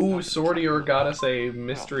 Ooh, Sordior got us a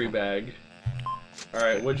mystery bag.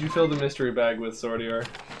 Alright, what'd you fill the mystery bag with, Sordior?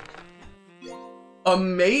 A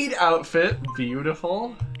maid outfit.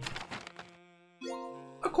 Beautiful.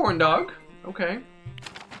 A corn dog. Okay.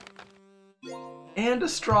 And a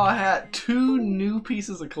straw hat. 2 new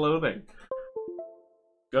pieces of clothing.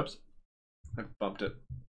 Oops. I bumped it.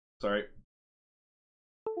 Sorry.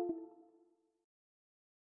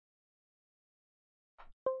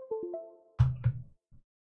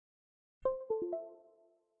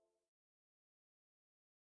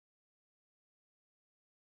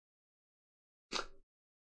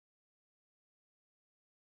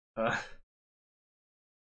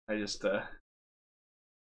 I just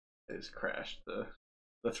crashed the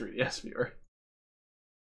 3DS viewer.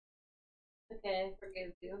 Okay, I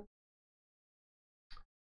forgive you.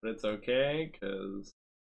 But it's okay, cause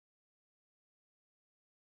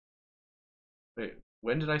wait,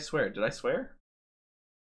 when did I swear? Did I swear?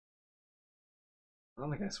 I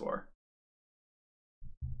don't think I swore.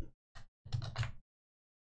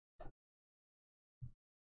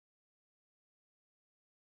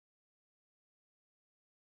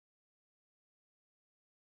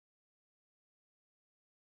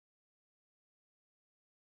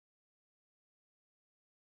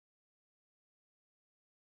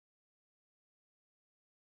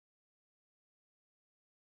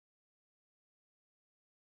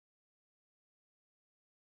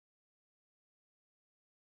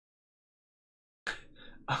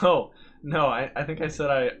 Oh, no, I think I said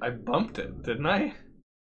I bumped it, didn't I?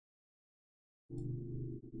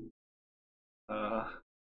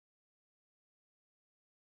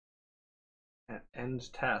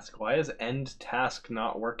 End task. Why is end task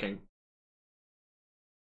not working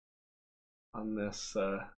on this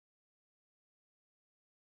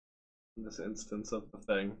instance of the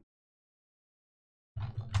thing?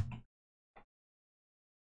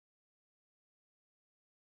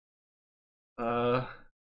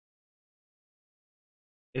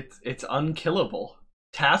 It's unkillable.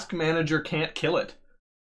 Task manager can't kill it.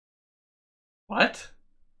 What?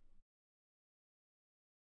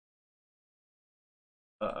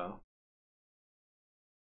 Uh-oh.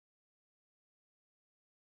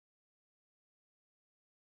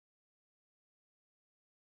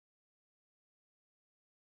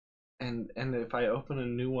 And if I open a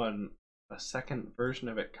new one, a second version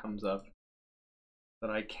of it comes up that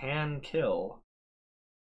I can kill,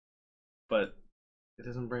 but it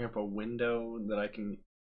doesn't bring up a window that I can...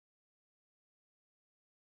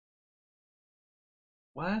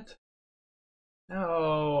 What?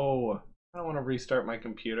 No! I don't want to restart my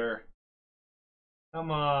computer. Come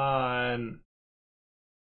on!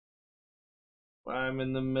 I'm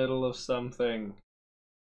in the middle of something.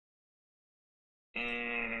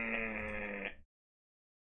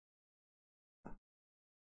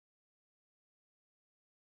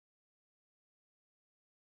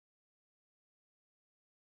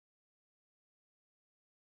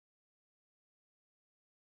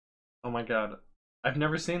 Oh my god. I've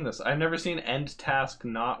never seen this. I've never seen end task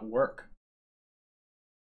not work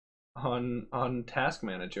on Task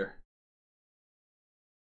Manager.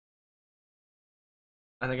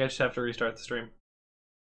 I think I just have to restart the stream.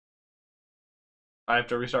 I have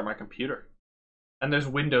to restart my computer. And there's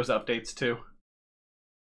Windows updates too.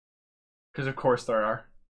 Because of course there are.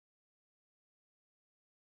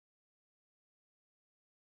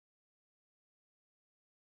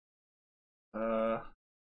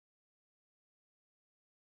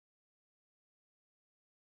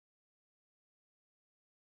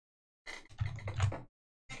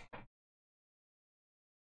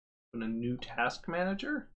 Open a new task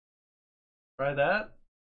manager? Try that?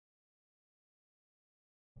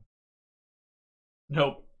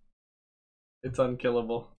 Nope. It's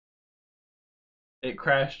unkillable. It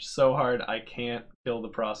crashed so hard I can't kill the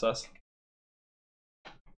process.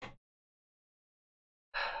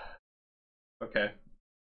 Okay.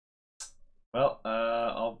 Well,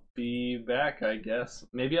 I'll be back, I guess.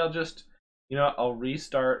 Maybe I'll just, you know, I'll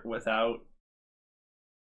restart without...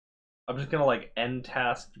 I'm just gonna, like, end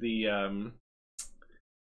task the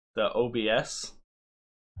OBS.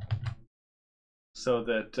 So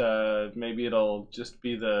that, maybe it'll just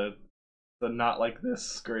be the not like this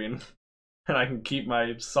screen. And I can keep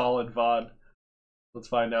my solid VOD. Let's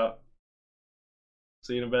find out.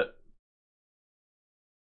 See you in a bit.